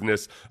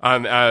explosiveness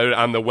on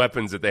the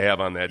weapons that they have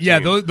on that team. Yeah,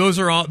 those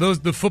are all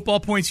the football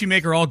points you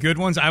make are all good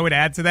ones. I would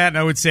add to that, and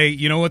I would say,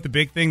 you know what, the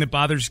big thing that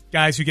bothers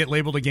guys who get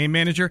labeled a game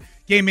manager?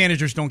 Game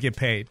managers don't get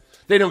paid.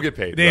 They don't get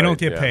paid. They don't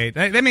get paid.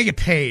 They may get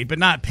paid, but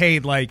not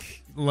paid like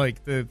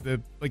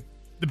the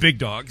big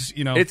dogs.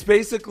 It's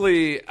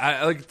basically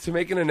to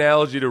make an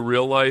analogy to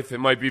real life. It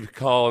might be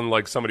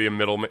calling somebody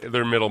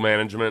their middle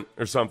management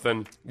or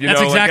something.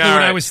 That's exactly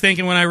what I was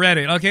thinking when I read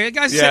it. Okay,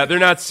 guys. Yeah, they're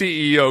not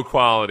CEO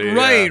quality.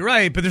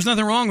 Right. But there's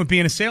nothing wrong with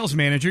being a sales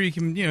manager. You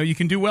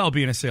can do well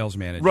being a sales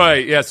manager.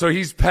 Right. Yeah. So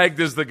he's pegged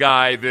as the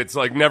guy that's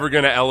never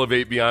going to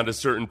elevate beyond a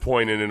certain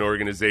point in an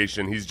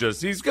organization. He's good.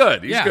 He's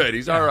good.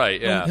 He's all right.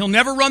 Yeah. He'll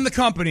never run the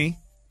company,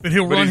 but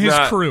he'll run his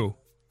crew.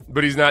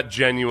 But he's not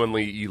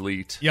genuinely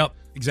elite. Yep.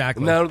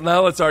 Exactly. Now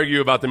let's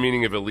argue about the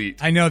meaning of elite.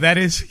 I know that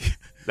is.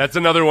 That's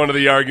another one of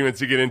the arguments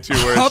you get into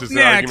where it's just an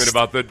argument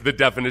about the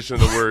definition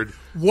of the word.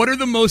 What are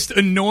the most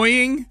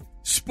annoying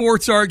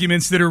sports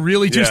arguments that are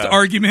really just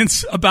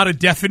arguments about a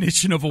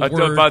definition of a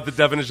word? About the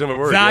definition of a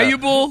word.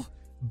 Valuable,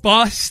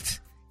 bust,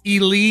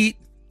 elite.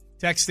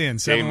 Text in.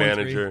 Game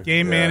manager.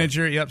 Game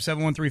manager. Yep,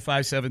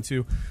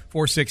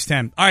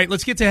 713-572-4610. All right,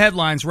 let's get to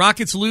headlines.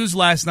 Rockets lose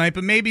last night,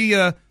 but maybe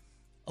a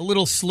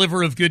little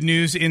sliver of good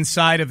news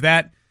inside of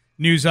that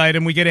news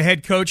item. We get a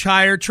head coach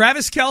hire.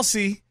 Travis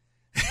Kelce.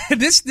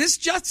 This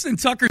Justin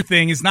Tucker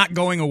thing is not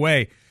going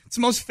away. It's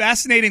the most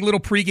fascinating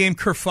little pregame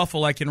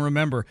kerfuffle I can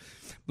remember.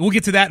 We'll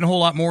get to that and a whole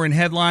lot more in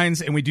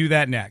headlines, and we do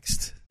that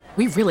next.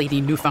 We really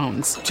need new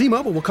phones.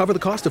 T-Mobile will cover the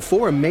cost of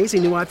 4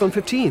 amazing new iPhone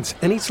 15s,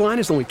 and each line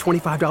is only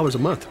 $25 a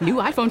month. New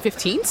iPhone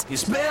 15s?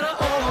 It's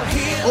better over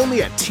here.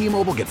 Only at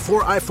T-Mobile, get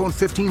 4 iPhone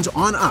 15s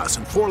on us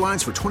and 4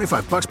 lines for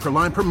 $25 per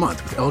line per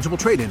month with eligible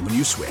trade-in when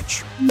you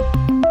switch.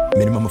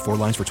 Minimum of 4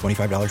 lines for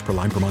 $25 per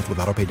line per month with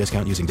autopay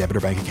discount using debit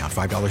or bank account.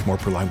 $5 more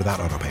per line without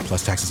autopay,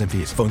 plus taxes and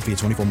fees. Phone fee at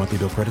 24 monthly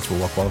bill credits for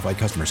well-qualified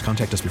customers.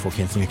 Contact us before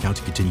canceling account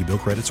to continue bill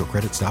credits or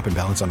credit stop and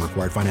balance on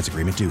required finance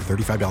agreement due.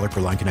 $35 per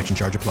line connection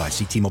charge applies.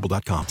 See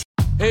T-Mobile.com.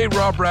 Hey,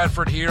 Rob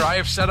Bradford here. I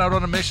have set out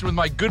on a mission with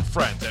my good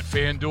friends at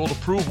FanDuel to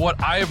prove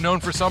what I have known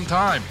for some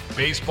time.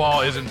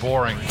 Baseball isn't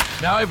boring.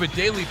 Now I have a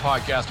daily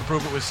podcast to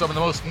prove it with some of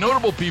the most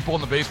notable people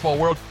in the baseball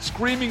world,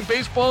 screaming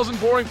baseball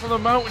isn't boring from the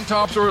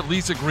mountaintops, or at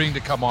least agreeing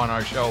to come on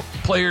our show.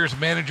 Players,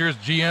 managers,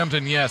 GMs,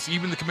 and yes,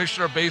 even the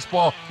commissioner of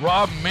baseball,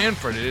 Rob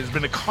Manfred. It has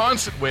been a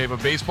constant wave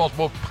of baseball's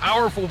most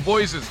powerful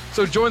voices.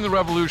 So join the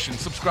revolution.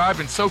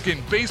 Subscribe and soak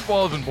in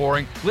Baseball Isn't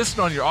Boring.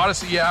 Listen on your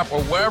Odyssey app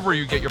or wherever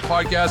you get your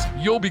podcasts.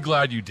 You'll be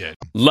glad you did.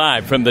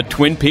 Live from the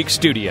Twin Peaks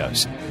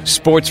studios,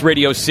 Sports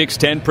Radio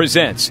 610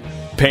 presents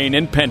Payne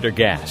and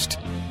Pendergast.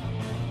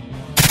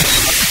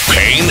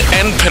 Payne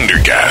and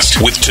Pendergast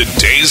with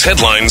today's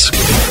headlines.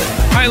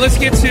 All right, let's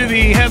get to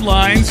the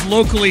headlines.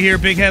 Locally here,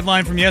 big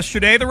headline from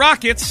yesterday. The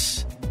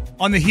Rockets,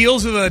 on the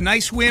heels of a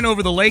nice win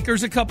over the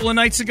Lakers a couple of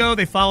nights ago,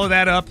 they follow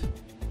that up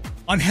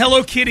on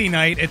Hello Kitty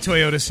night at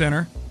Toyota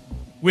Center.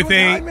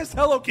 I missed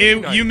Hello Kitty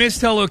night. You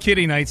missed Hello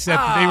Kitty night,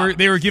 Seth.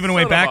 They were giving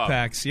away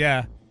backpacks,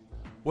 yeah.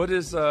 What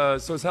is so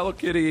is Hello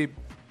Kitty?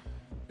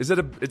 Is it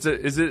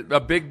a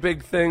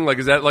big thing? Like,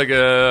 is that like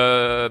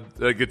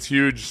it's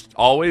huge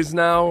always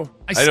now?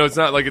 I know it's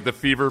not like at the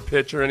fever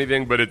pitch or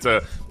anything, but it's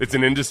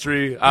an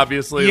industry,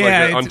 obviously,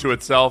 like unto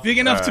itself. Big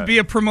enough to be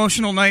a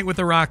promotional night with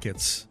the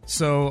Rockets.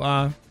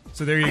 So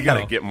there you go. I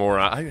gotta get more.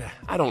 I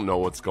don't know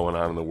what's going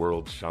on in the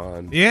world,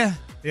 Sean. Yeah.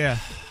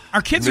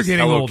 Our kids are getting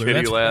Hello older.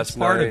 Kitty That's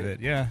part of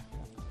it. Yeah.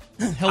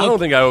 I don't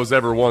think I was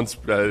ever once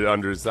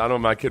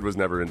my kid was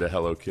never into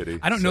Hello Kitty.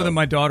 I don't know that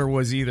my daughter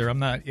was either. I'm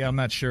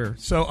not sure.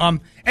 So,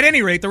 at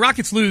any rate, the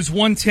Rockets lose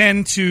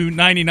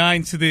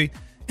 110-99 to the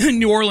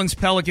New Orleans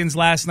Pelicans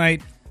last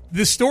night.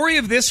 The story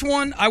of this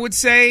one, I would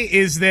say,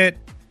 is that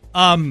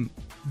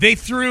they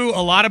threw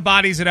a lot of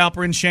bodies at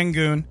Alperen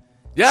Şengün.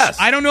 Yes.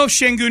 I don't know if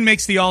Şengün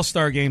makes the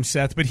All-Star game,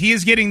 Seth, but he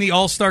is getting the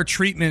All-Star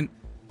treatment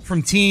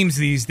from teams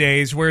these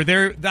days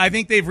where I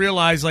think they've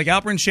realized, like,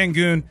 Alperen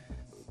Şengün,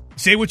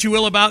 say what you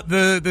will about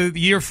the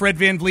year Fred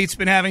VanVleet's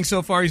been having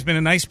so far. He's been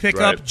a nice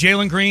pickup. Right.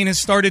 Jalen Green has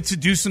started to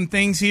do some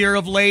things here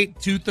of late.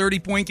 2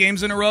 30-point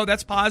games in a row.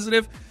 That's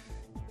positive.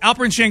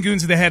 Alperen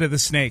Şengün's the head of the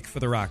snake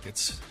for the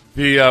Rockets.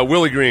 The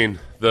Willie Green,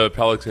 the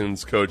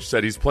Pelicans coach,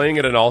 said he's playing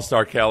at an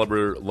all-star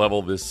caliber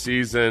level this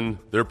season.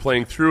 They're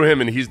playing through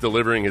him, and he's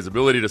delivering his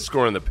ability to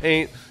score in the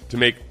paint, to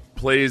make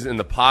plays in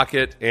the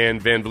pocket,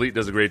 and VanVleet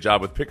does a great job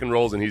with pick and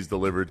rolls, and he's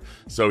delivered.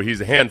 So he's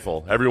a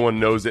handful.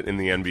 Everyone knows it in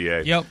the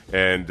NBA. Yep.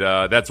 And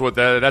that's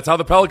how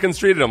the Pelicans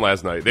treated him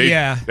last night.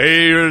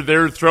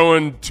 They're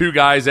throwing 2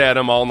 guys at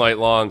him all night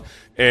long.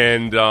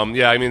 And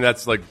I mean,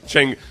 that's like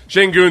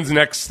Şengün's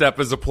next step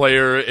as a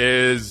player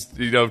is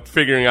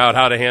figuring out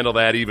how to handle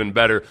that even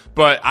better.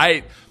 But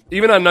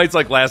even on nights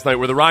like last night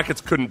where the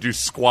Rockets couldn't do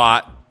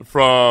squat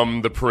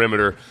from the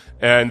perimeter,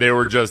 and they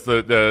were just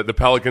the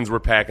Pelicans were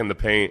packing the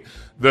paint.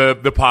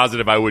 The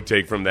positive I would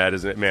take from that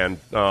is that, man,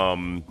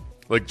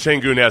 like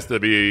Şengün has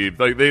to be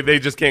like they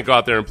just can't go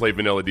out there and play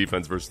vanilla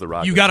defense versus the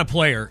Rockets. You got a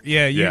player,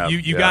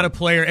 you got a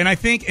player, and I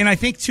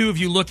think too, if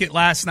you look at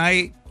last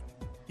night,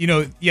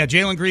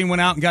 Jalen Green went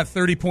out and got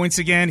 30 points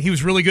again. He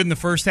was really good in the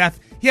first half.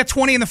 He had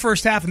 20 in the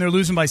first half, and they're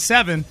losing by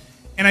 7.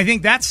 And I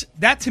think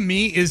that to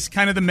me is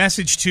kind of the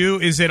message too,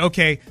 is that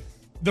okay,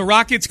 the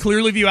Rockets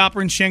clearly view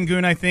Alperen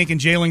Şengün, I think, and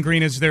Jalen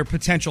Green as their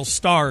potential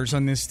stars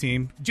on this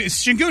team.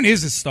 Şengün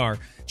is a star.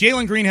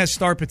 Jalen Green has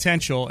star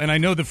potential, and I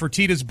know the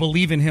Fertittas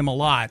believe in him a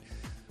lot.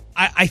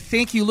 I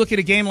think you look at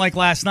a game like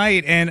last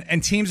night,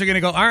 and teams are going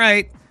to go, all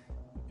right,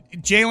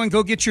 Jalen,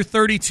 go get your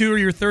 32 or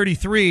your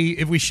 33.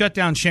 If we shut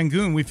down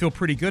Şengün, we feel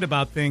pretty good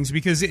about things,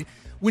 because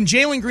when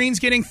Jalen Green's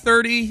getting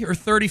 30 or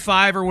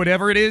 35 or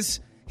whatever it is,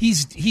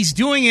 he's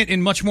doing it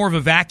in much more of a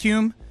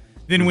vacuum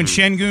than when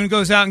Şengün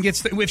goes out and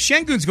gets... If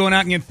Şengün's going out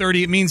and getting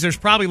 30, it means there's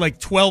probably like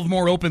 12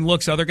 more open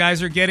looks other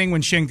guys are getting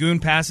when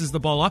Şengün passes the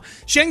ball off.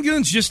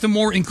 Şengün's just a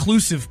more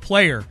inclusive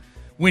player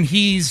when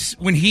he's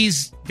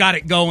got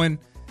it going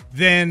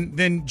than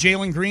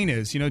Jalen Green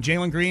is.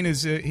 Jalen Green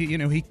is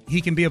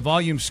he can be a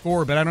volume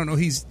scorer, but I don't know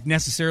he's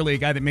necessarily a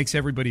guy that makes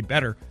everybody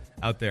better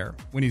out there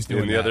when he's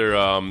doing that.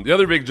 The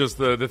other big, just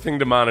the thing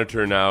to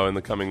monitor now in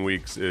the coming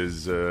weeks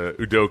is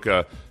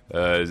Udoka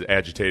is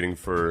agitating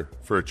for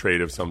a trade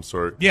of some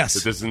sort. Yes,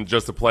 this isn't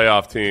just a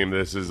playoff team.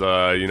 This is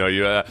I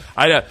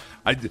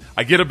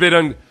get a bit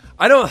on.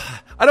 I don't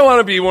want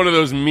to be one of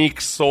those meek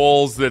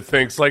souls that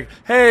thinks like,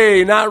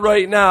 hey, not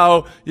right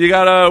now. You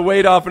gotta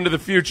wait off into the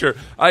future.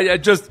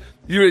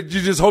 You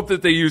just hope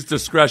that they use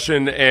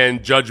discretion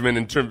and judgment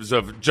in terms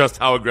of just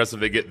how aggressive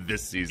they get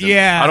this season.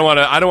 Yeah. I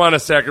don't want to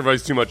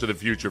sacrifice too much of the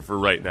future for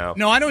right now.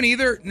 No, I don't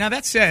either. Now,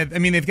 that said, I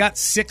mean, they've got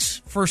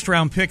 6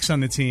 first-round picks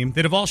on the team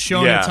that have all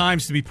shown at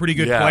times to be pretty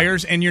good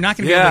players, and you're not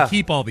going to be able to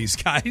keep all these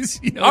guys.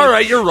 You know? All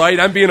right, you're right.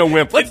 I'm being a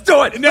wimp. Let's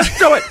do it. Let's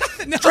do it.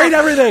 Trade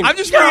everything. I'm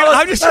just not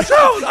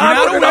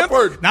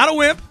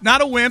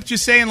a wimp.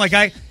 Just saying, like,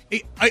 I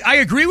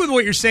agree with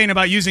what you're saying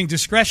about using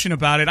discretion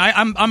about it.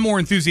 I'm more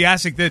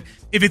enthusiastic that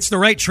if it's the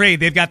right trade,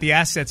 they've got the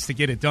assets to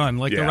get it done.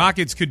 Like the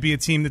Rockets could be a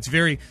team that's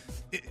very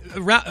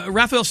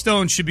Raphael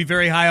Stone should be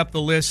very high up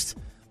the list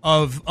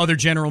of other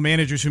general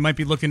managers who might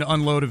be looking to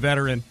unload a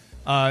veteran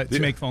to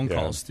make phone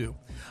calls too.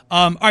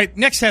 All right,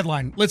 next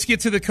headline. Let's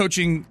get to the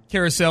coaching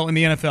carousel in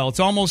the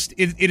NFL.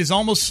 It is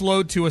almost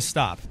slowed to a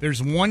stop.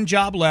 There's one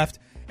job left,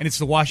 and it's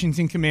the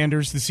Washington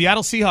Commanders. The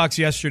Seattle Seahawks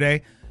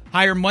yesterday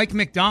hire Mike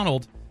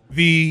Macdonald,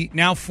 the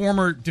now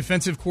former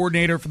defensive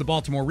coordinator for the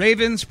Baltimore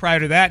Ravens. Prior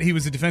to that, he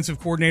was the defensive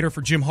coordinator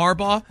for Jim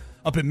Harbaugh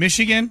up at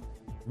Michigan.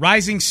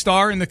 Rising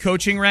star in the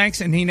coaching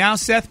ranks, and he now,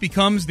 Seth,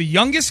 becomes the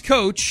youngest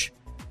coach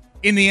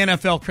in the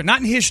NFL,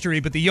 not in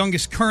history, but the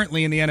youngest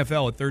currently in the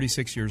NFL at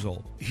 36 years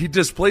old. He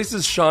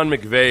displaces Sean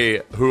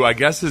McVay, who I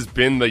guess has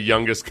been the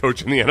youngest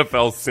coach in the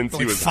NFL since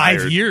he was 5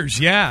 hired. years,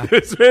 yeah.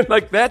 It's been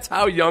that's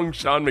how young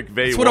Sean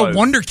McVay was. That's what a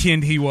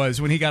wonderkind he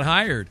was when he got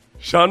hired.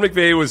 Sean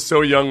McVay was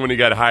so young when he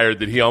got hired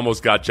that he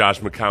almost got Josh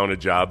McCown a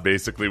job,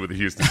 basically, with the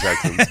Houston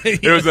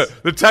Texans. Yes.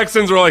 The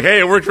Texans were like,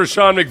 hey, it worked for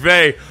Sean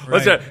McVay.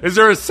 Right. Is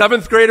there a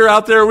 7th grader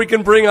out there we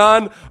can bring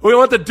on? We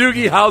want the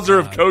Doogie Howser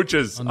of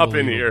coaches up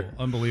in here.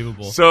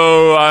 Unbelievable.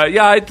 So,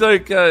 I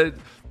think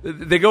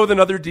they go with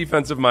another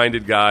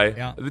defensive-minded guy.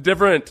 Yeah. The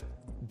different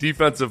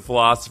defensive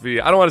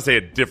philosophy. I don't want to say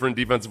a different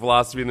defensive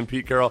philosophy than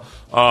Pete Carroll,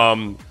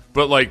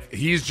 but,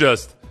 he's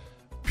just...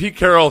 Pete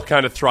Carroll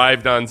kind of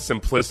thrived on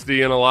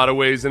simplicity in a lot of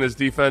ways in his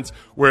defense,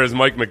 whereas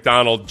Mike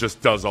Macdonald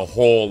just does a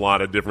whole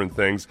lot of different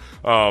things.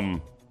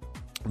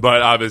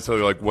 But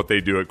obviously, what they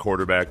do at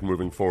quarterback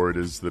moving forward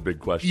is the big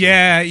question.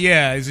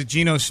 Yeah. Is it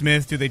Geno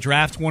Smith? Do they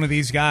draft one of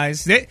these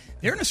guys? They're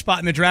in a spot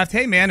in the draft.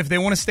 Hey, man, if they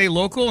want to stay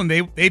local and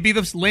they be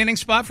the landing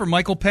spot for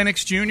Michael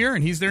Penix Jr.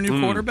 and he's their new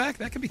quarterback,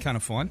 that could be kind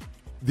of fun.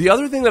 The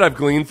other thing that I've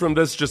gleaned from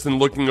this, just in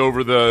looking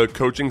over the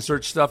coaching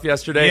search stuff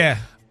yesterday,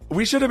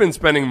 we should have been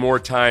spending more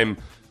time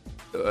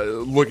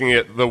looking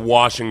at the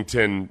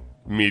Washington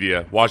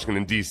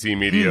D.C.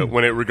 media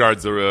when it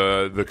regards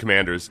the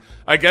Commanders.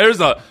 There's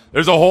a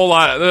whole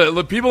lot.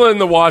 The people in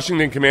the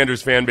Washington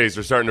Commanders fan base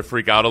are starting to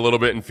freak out a little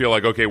bit and feel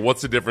like, okay,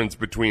 what's the difference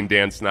between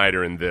Dan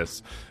Snyder and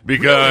this?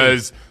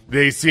 Because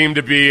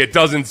it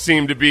doesn't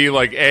seem to be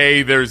like,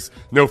 there's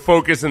no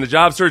focus in the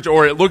job search,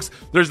 or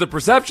there's the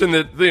perception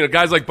that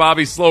guys like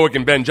Bobby Slowick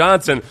and Ben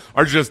Johnson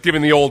are just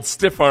giving the old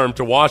stiff arm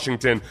to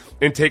Washington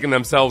and taking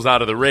themselves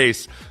out of the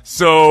race.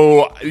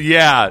 So,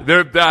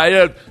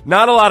 there's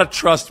not a lot of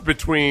trust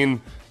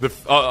between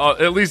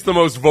at least the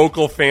most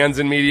vocal fans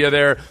in media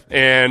there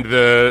and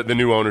the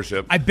new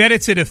ownership. I bet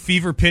it's at a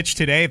fever pitch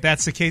today, if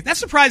that's the case. That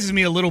surprises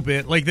me a little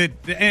bit.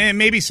 And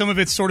maybe some of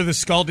it's sort of the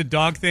scalded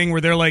dog thing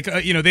where they're like,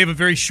 they have a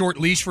very short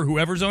leash for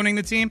whoever's owning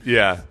the team.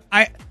 Yeah.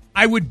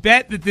 I would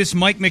bet that this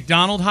Mike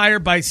Macdonald hire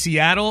by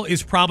Seattle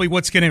is probably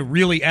what's going to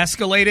really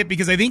escalate it,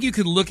 because I think you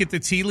could look at the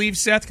tea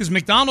leaves, Seth, because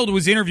Macdonald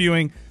was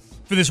interviewing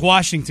for this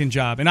Washington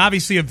job, and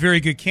obviously a very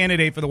good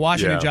candidate for the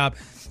Washington job.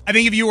 I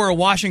think if you were a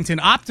Washington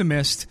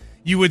optimist,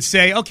 you would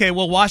say, okay,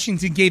 well,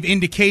 Washington gave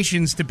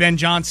indications to Ben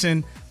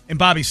Johnson and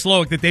Bobby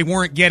Slowick that they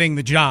weren't getting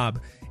the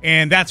job,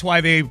 and that's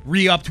why they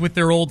re-upped with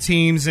their old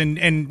teams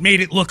and made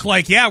it look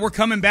like, we're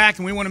coming back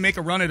and we want to make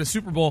a run at a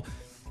Super Bowl.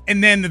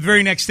 And then the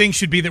very next thing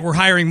should be that we're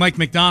hiring Mike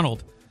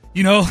Macdonald,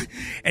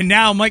 and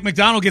now Mike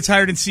Macdonald gets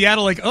hired in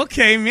Seattle. Like,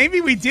 okay,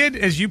 maybe we did,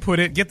 as you put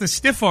it, get the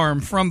stiff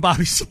arm from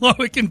Bobby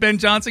Slowick and Ben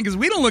Johnson, because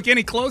we don't look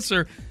any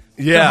closer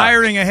to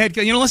hiring a head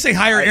coach. Let's say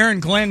hire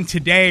Aaron Glenn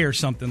today or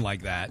something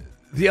like that.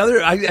 The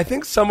other, I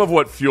think some of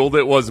what fueled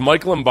it was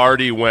Mike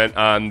Lombardi went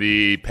on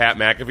the Pat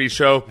McAfee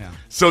show. Yeah.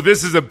 So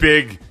this is a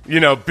big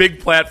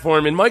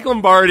platform. And Mike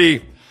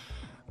Lombardi,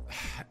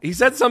 he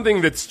said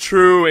something that's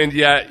true, and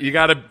yet you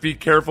got to be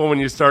careful when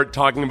you start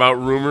talking about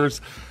rumors.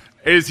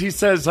 Is he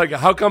says,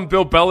 how come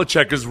Bill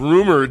Belichick is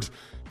rumored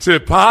to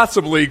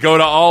possibly go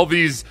to all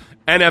these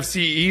NFC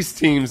East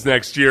teams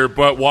next year,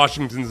 but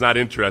Washington's not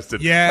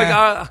interested?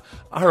 Yeah.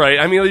 All right.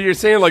 I mean, you're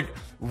saying,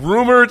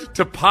 rumored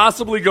to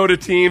possibly go to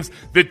teams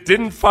that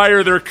didn't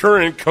fire their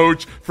current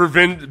coach for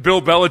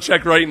Bill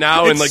Belichick right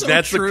now, and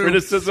that's true. The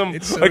criticism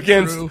so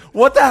against. True.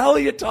 What the hell are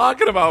you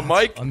talking about,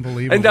 Mike?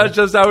 Unbelievable. And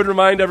I would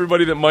remind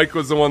everybody that Mike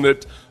was the one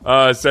that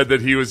said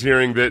that he was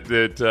hearing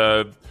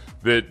that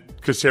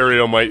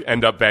Caserio might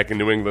end up back in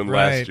New England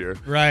last year.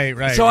 Right.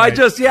 So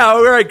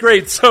all right,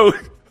 great. So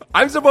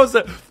I'm supposed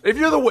to, if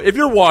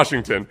you're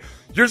Washington,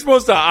 you're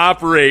supposed to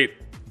operate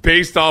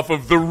based off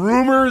of the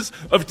rumors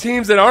of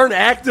teams that aren't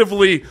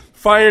actively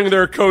firing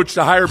their coach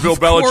to hire Bill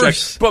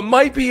Belichick, but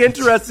might be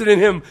interested in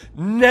him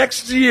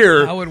next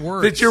year. How it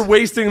works. That you're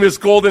wasting this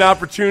golden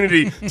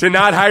opportunity to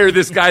not hire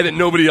this guy that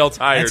nobody else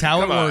hired. That's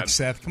how it works,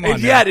 Seth. Come on.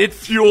 And yet it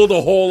fueled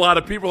a whole lot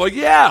of people like,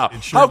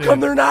 how come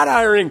they're not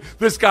hiring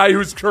this guy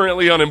who's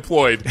currently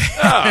unemployed?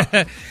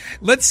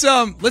 Let's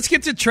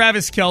get to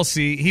Travis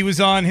Kelce. He was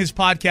on his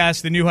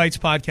podcast, the New Heights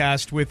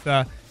podcast,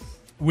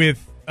 with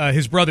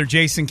his brother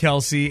Jason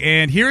Kelce,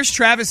 and here's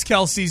Travis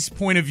Kelce's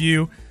point of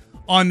view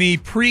on the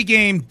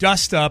pregame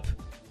dust-up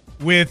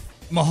with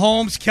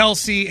Mahomes,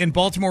 Kelce, and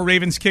Baltimore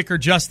Ravens kicker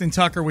Justin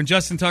Tucker when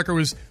Justin Tucker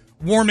was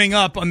warming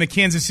up on the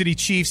Kansas City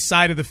Chiefs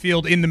side of the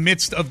field in the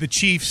midst of the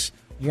Chiefs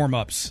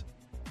warm-ups.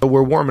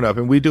 We're warming up,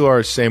 and we do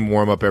our same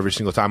warm-up every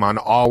single time on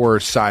our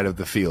side of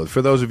the field.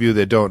 For those of you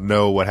that don't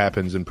know what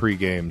happens in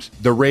pre-games,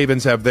 the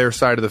Ravens have their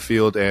side of the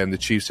field, and the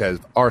Chiefs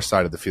have our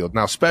side of the field.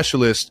 Now,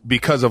 specialists,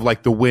 because of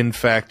like the wind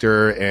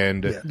factor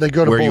and they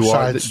go to where both you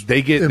are, sides.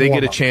 they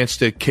get a chance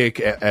to kick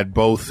at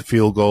both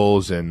field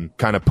goals and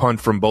kind of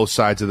punt from both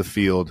sides of the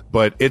field.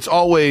 But it's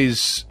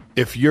always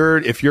if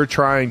you're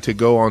trying to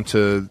go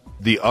onto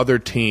the other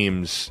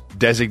team's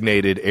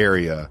designated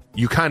area,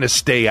 you kind of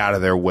stay out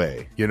of their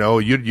way. You know,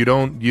 you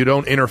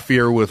don't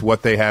interfere with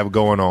what they have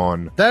going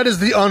on. That is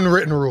the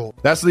unwritten rule.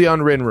 That's the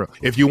unwritten rule.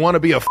 If you want to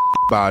be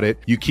about it,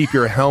 you keep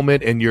your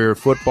helmet and your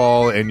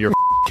football and your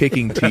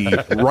kicking tee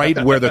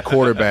right where the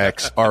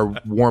quarterbacks are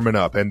warming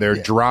up and they're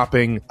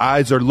dropping.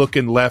 Eyes are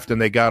looking left and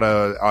they got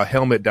a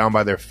helmet down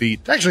by their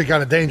feet. It's actually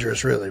kind of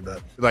dangerous, really.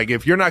 But like,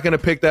 if you're not going to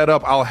pick that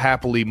up, I'll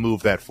happily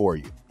move that for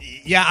you.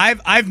 Yeah,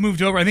 I've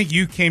moved over. I think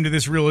you came to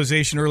this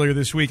realization earlier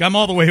this week. I'm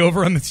all the way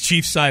over on the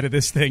Chiefs side of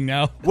this thing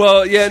now.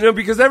 Well, yeah, no,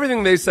 because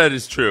everything they said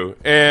is true.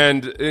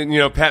 And you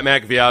know, Pat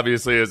McAfee,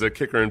 obviously, as a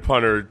kicker and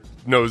punter,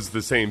 knows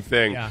the same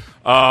thing. Yeah.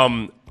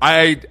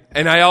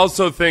 I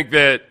also think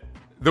that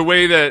the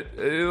way that,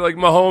 like,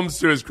 Mahomes,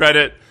 to his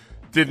credit,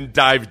 didn't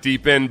dive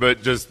deep in,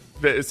 but just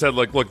said,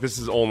 like, look, this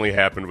has only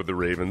happened with the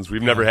Ravens.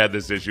 We've never had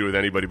this issue with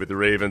anybody but the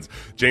Ravens.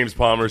 James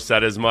Palmer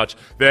said as much.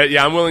 That,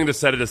 yeah, I'm willing to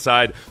set it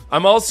aside.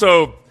 I'm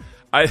also...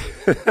 I've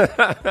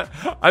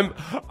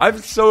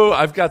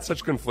got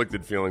such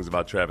conflicted feelings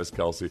about Travis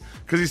Kelce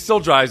because he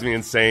still drives me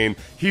insane.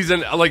 He's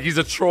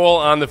a troll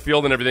on the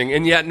field and everything,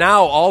 and yet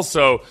now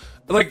also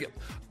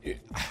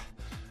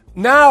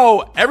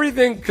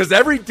everything, because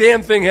every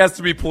damn thing has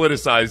to be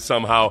politicized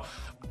somehow.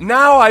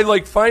 Now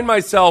I find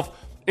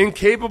myself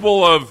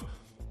incapable of,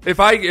 if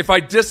I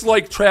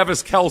dislike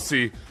Travis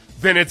Kelce,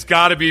 then it's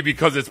got to be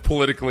because it's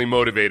politically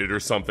motivated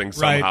or something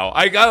somehow.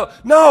 Right. I go,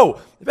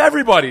 no,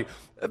 everybody.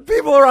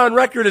 People are on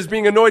record as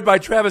being annoyed by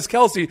Travis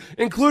Kelce,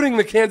 including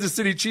the Kansas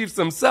City Chiefs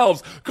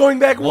themselves, going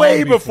back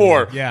way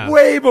before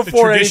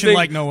anything,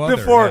 like no other,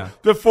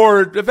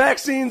 before the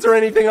vaccines or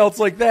anything else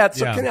like that.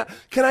 So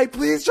can I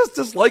please just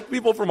dislike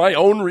people for my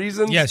own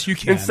reasons? Yes, you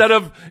can. Instead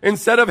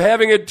of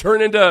having it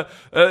turn into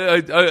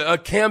a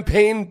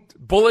campaign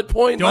bullet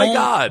point. My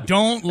God!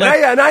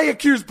 And I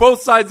accuse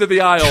both sides of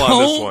the aisle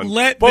on this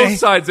one. Both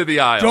sides of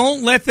the aisle.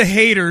 Don't let the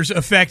haters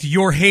affect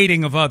your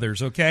hating of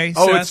others. Okay?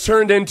 Oh, Seth? It's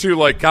turned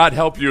into God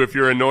help you if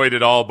you're annoyed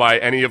at all by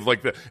any of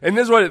the. And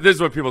this is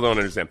what people don't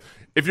understand.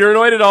 If you're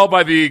annoyed at all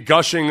by the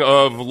gushing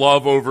of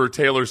love over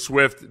Taylor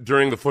Swift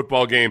during the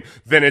football game,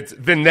 then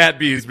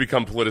that has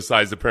become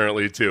politicized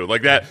apparently too.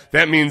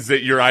 That means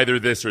that you're either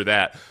this or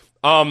that.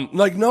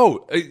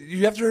 No,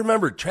 you have to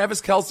remember, Travis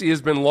Kelce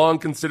has been long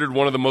considered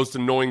one of the most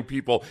annoying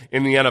people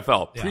in the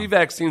NFL,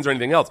 pre-vaccines or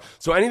anything else.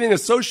 So anything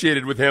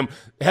associated with him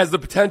has the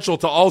potential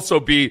to also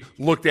be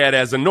looked at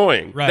as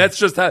annoying. Right. That's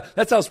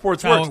how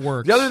sports works. It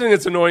works. The other thing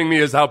that's annoying me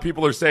is how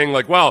people are saying,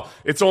 well,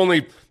 it's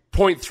only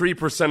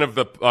 0.3% of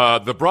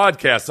the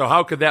broadcast, so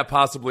how could that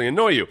possibly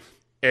annoy you?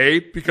 A,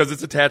 because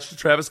it's attached to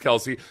Travis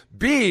Kelce.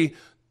 B,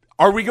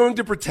 are we going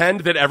to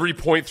pretend that every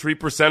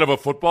 0.3% of a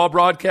football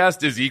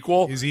broadcast is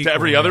equal to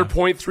every other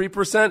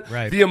 0.3%?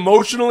 Right. The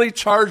emotionally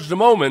charged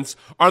moments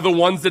are the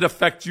ones that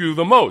affect you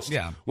the most.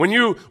 Yeah. When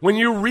you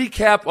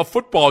recap a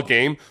football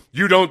game,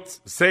 you don't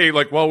say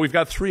we've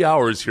got 3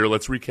 hours here,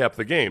 let's recap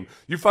the game.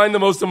 You find the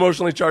most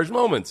emotionally charged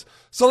moments.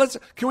 So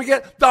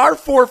our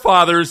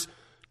forefathers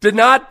did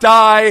not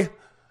die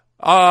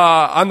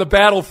on the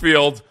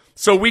battlefield,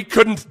 so we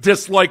couldn't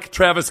dislike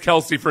Travis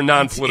Kelce for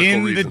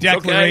non-political reasons. In the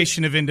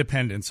Declaration of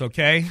Independence,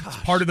 okay? It's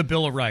part of the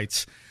Bill of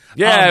Rights.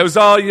 Yeah, it was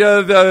all It's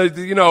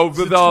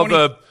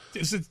the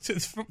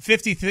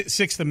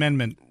 56th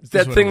Amendment.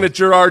 That thing that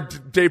Gerard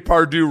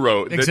Depardieu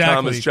wrote, exactly. That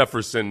Thomas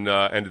Jefferson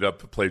ended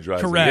up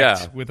plagiarizing.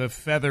 Correct, with a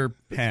feather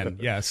pen,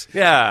 yes.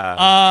 Yeah.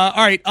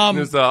 All right.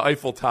 There's the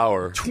Eiffel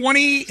Tower.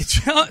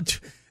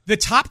 The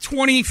top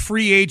 20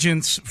 free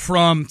agents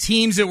from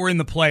teams that were in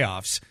the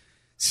playoffs.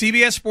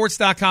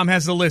 CBSSports.com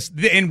has the list.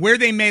 And where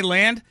they may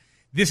land,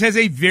 this has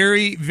a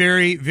very,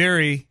 very,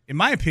 very, in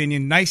my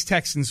opinion, nice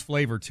Texans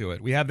flavor to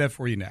it. We have that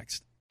for you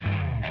next.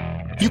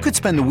 You could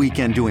spend the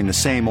weekend doing the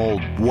same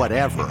old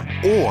whatever,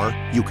 or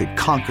you could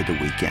conquer the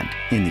weekend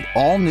in the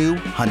all-new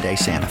Hyundai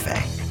Santa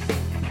Fe.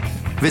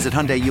 Visit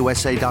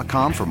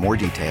HyundaiUSA.com for more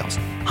details.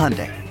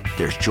 Hyundai,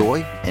 there's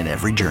joy in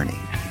every journey.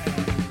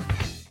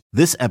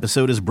 This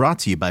episode is brought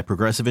to you by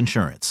Progressive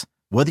Insurance.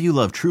 Whether you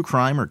love true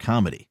crime or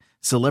comedy,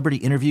 celebrity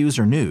interviews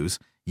or news,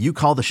 you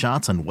call the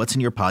shots on what's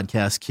in your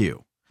podcast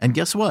queue. And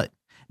guess what?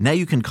 Now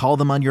you can call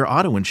them on your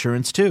auto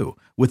insurance too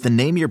with the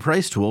Name Your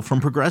Price tool from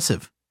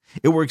Progressive.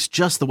 It works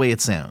just the way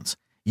it sounds.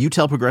 You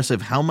tell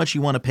Progressive how much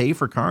you want to pay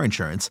for car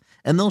insurance,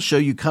 and they'll show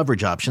you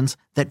coverage options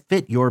that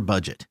fit your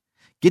budget.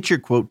 Get your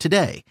quote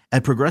today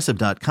at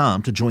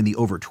Progressive.com to join the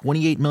over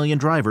 28 million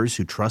drivers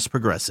who trust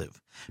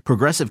Progressive.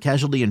 Progressive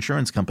Casualty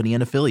Insurance Company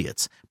and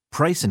Affiliates.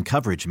 Price and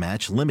coverage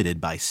match limited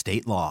by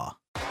state law.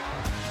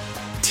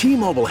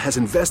 T-Mobile has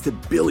invested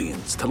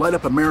billions to light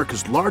up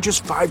America's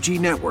largest 5G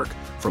network,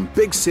 from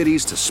big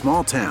cities to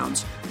small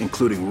towns,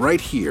 including right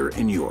here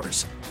in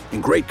yours.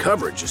 And great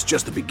coverage is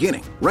just the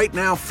beginning. Right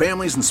now,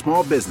 families and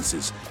small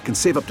businesses can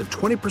save up to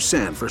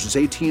 20% versus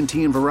AT&T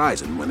and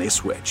Verizon when they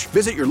switch.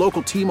 Visit your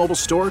local T-Mobile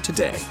store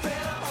today.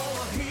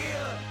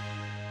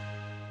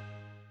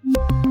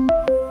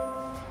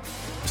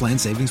 Plan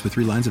savings with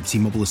 3 lines of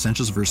T-Mobile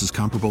Essentials versus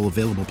comparable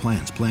available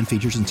plans. Plan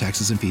features and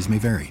taxes and fees may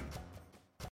vary.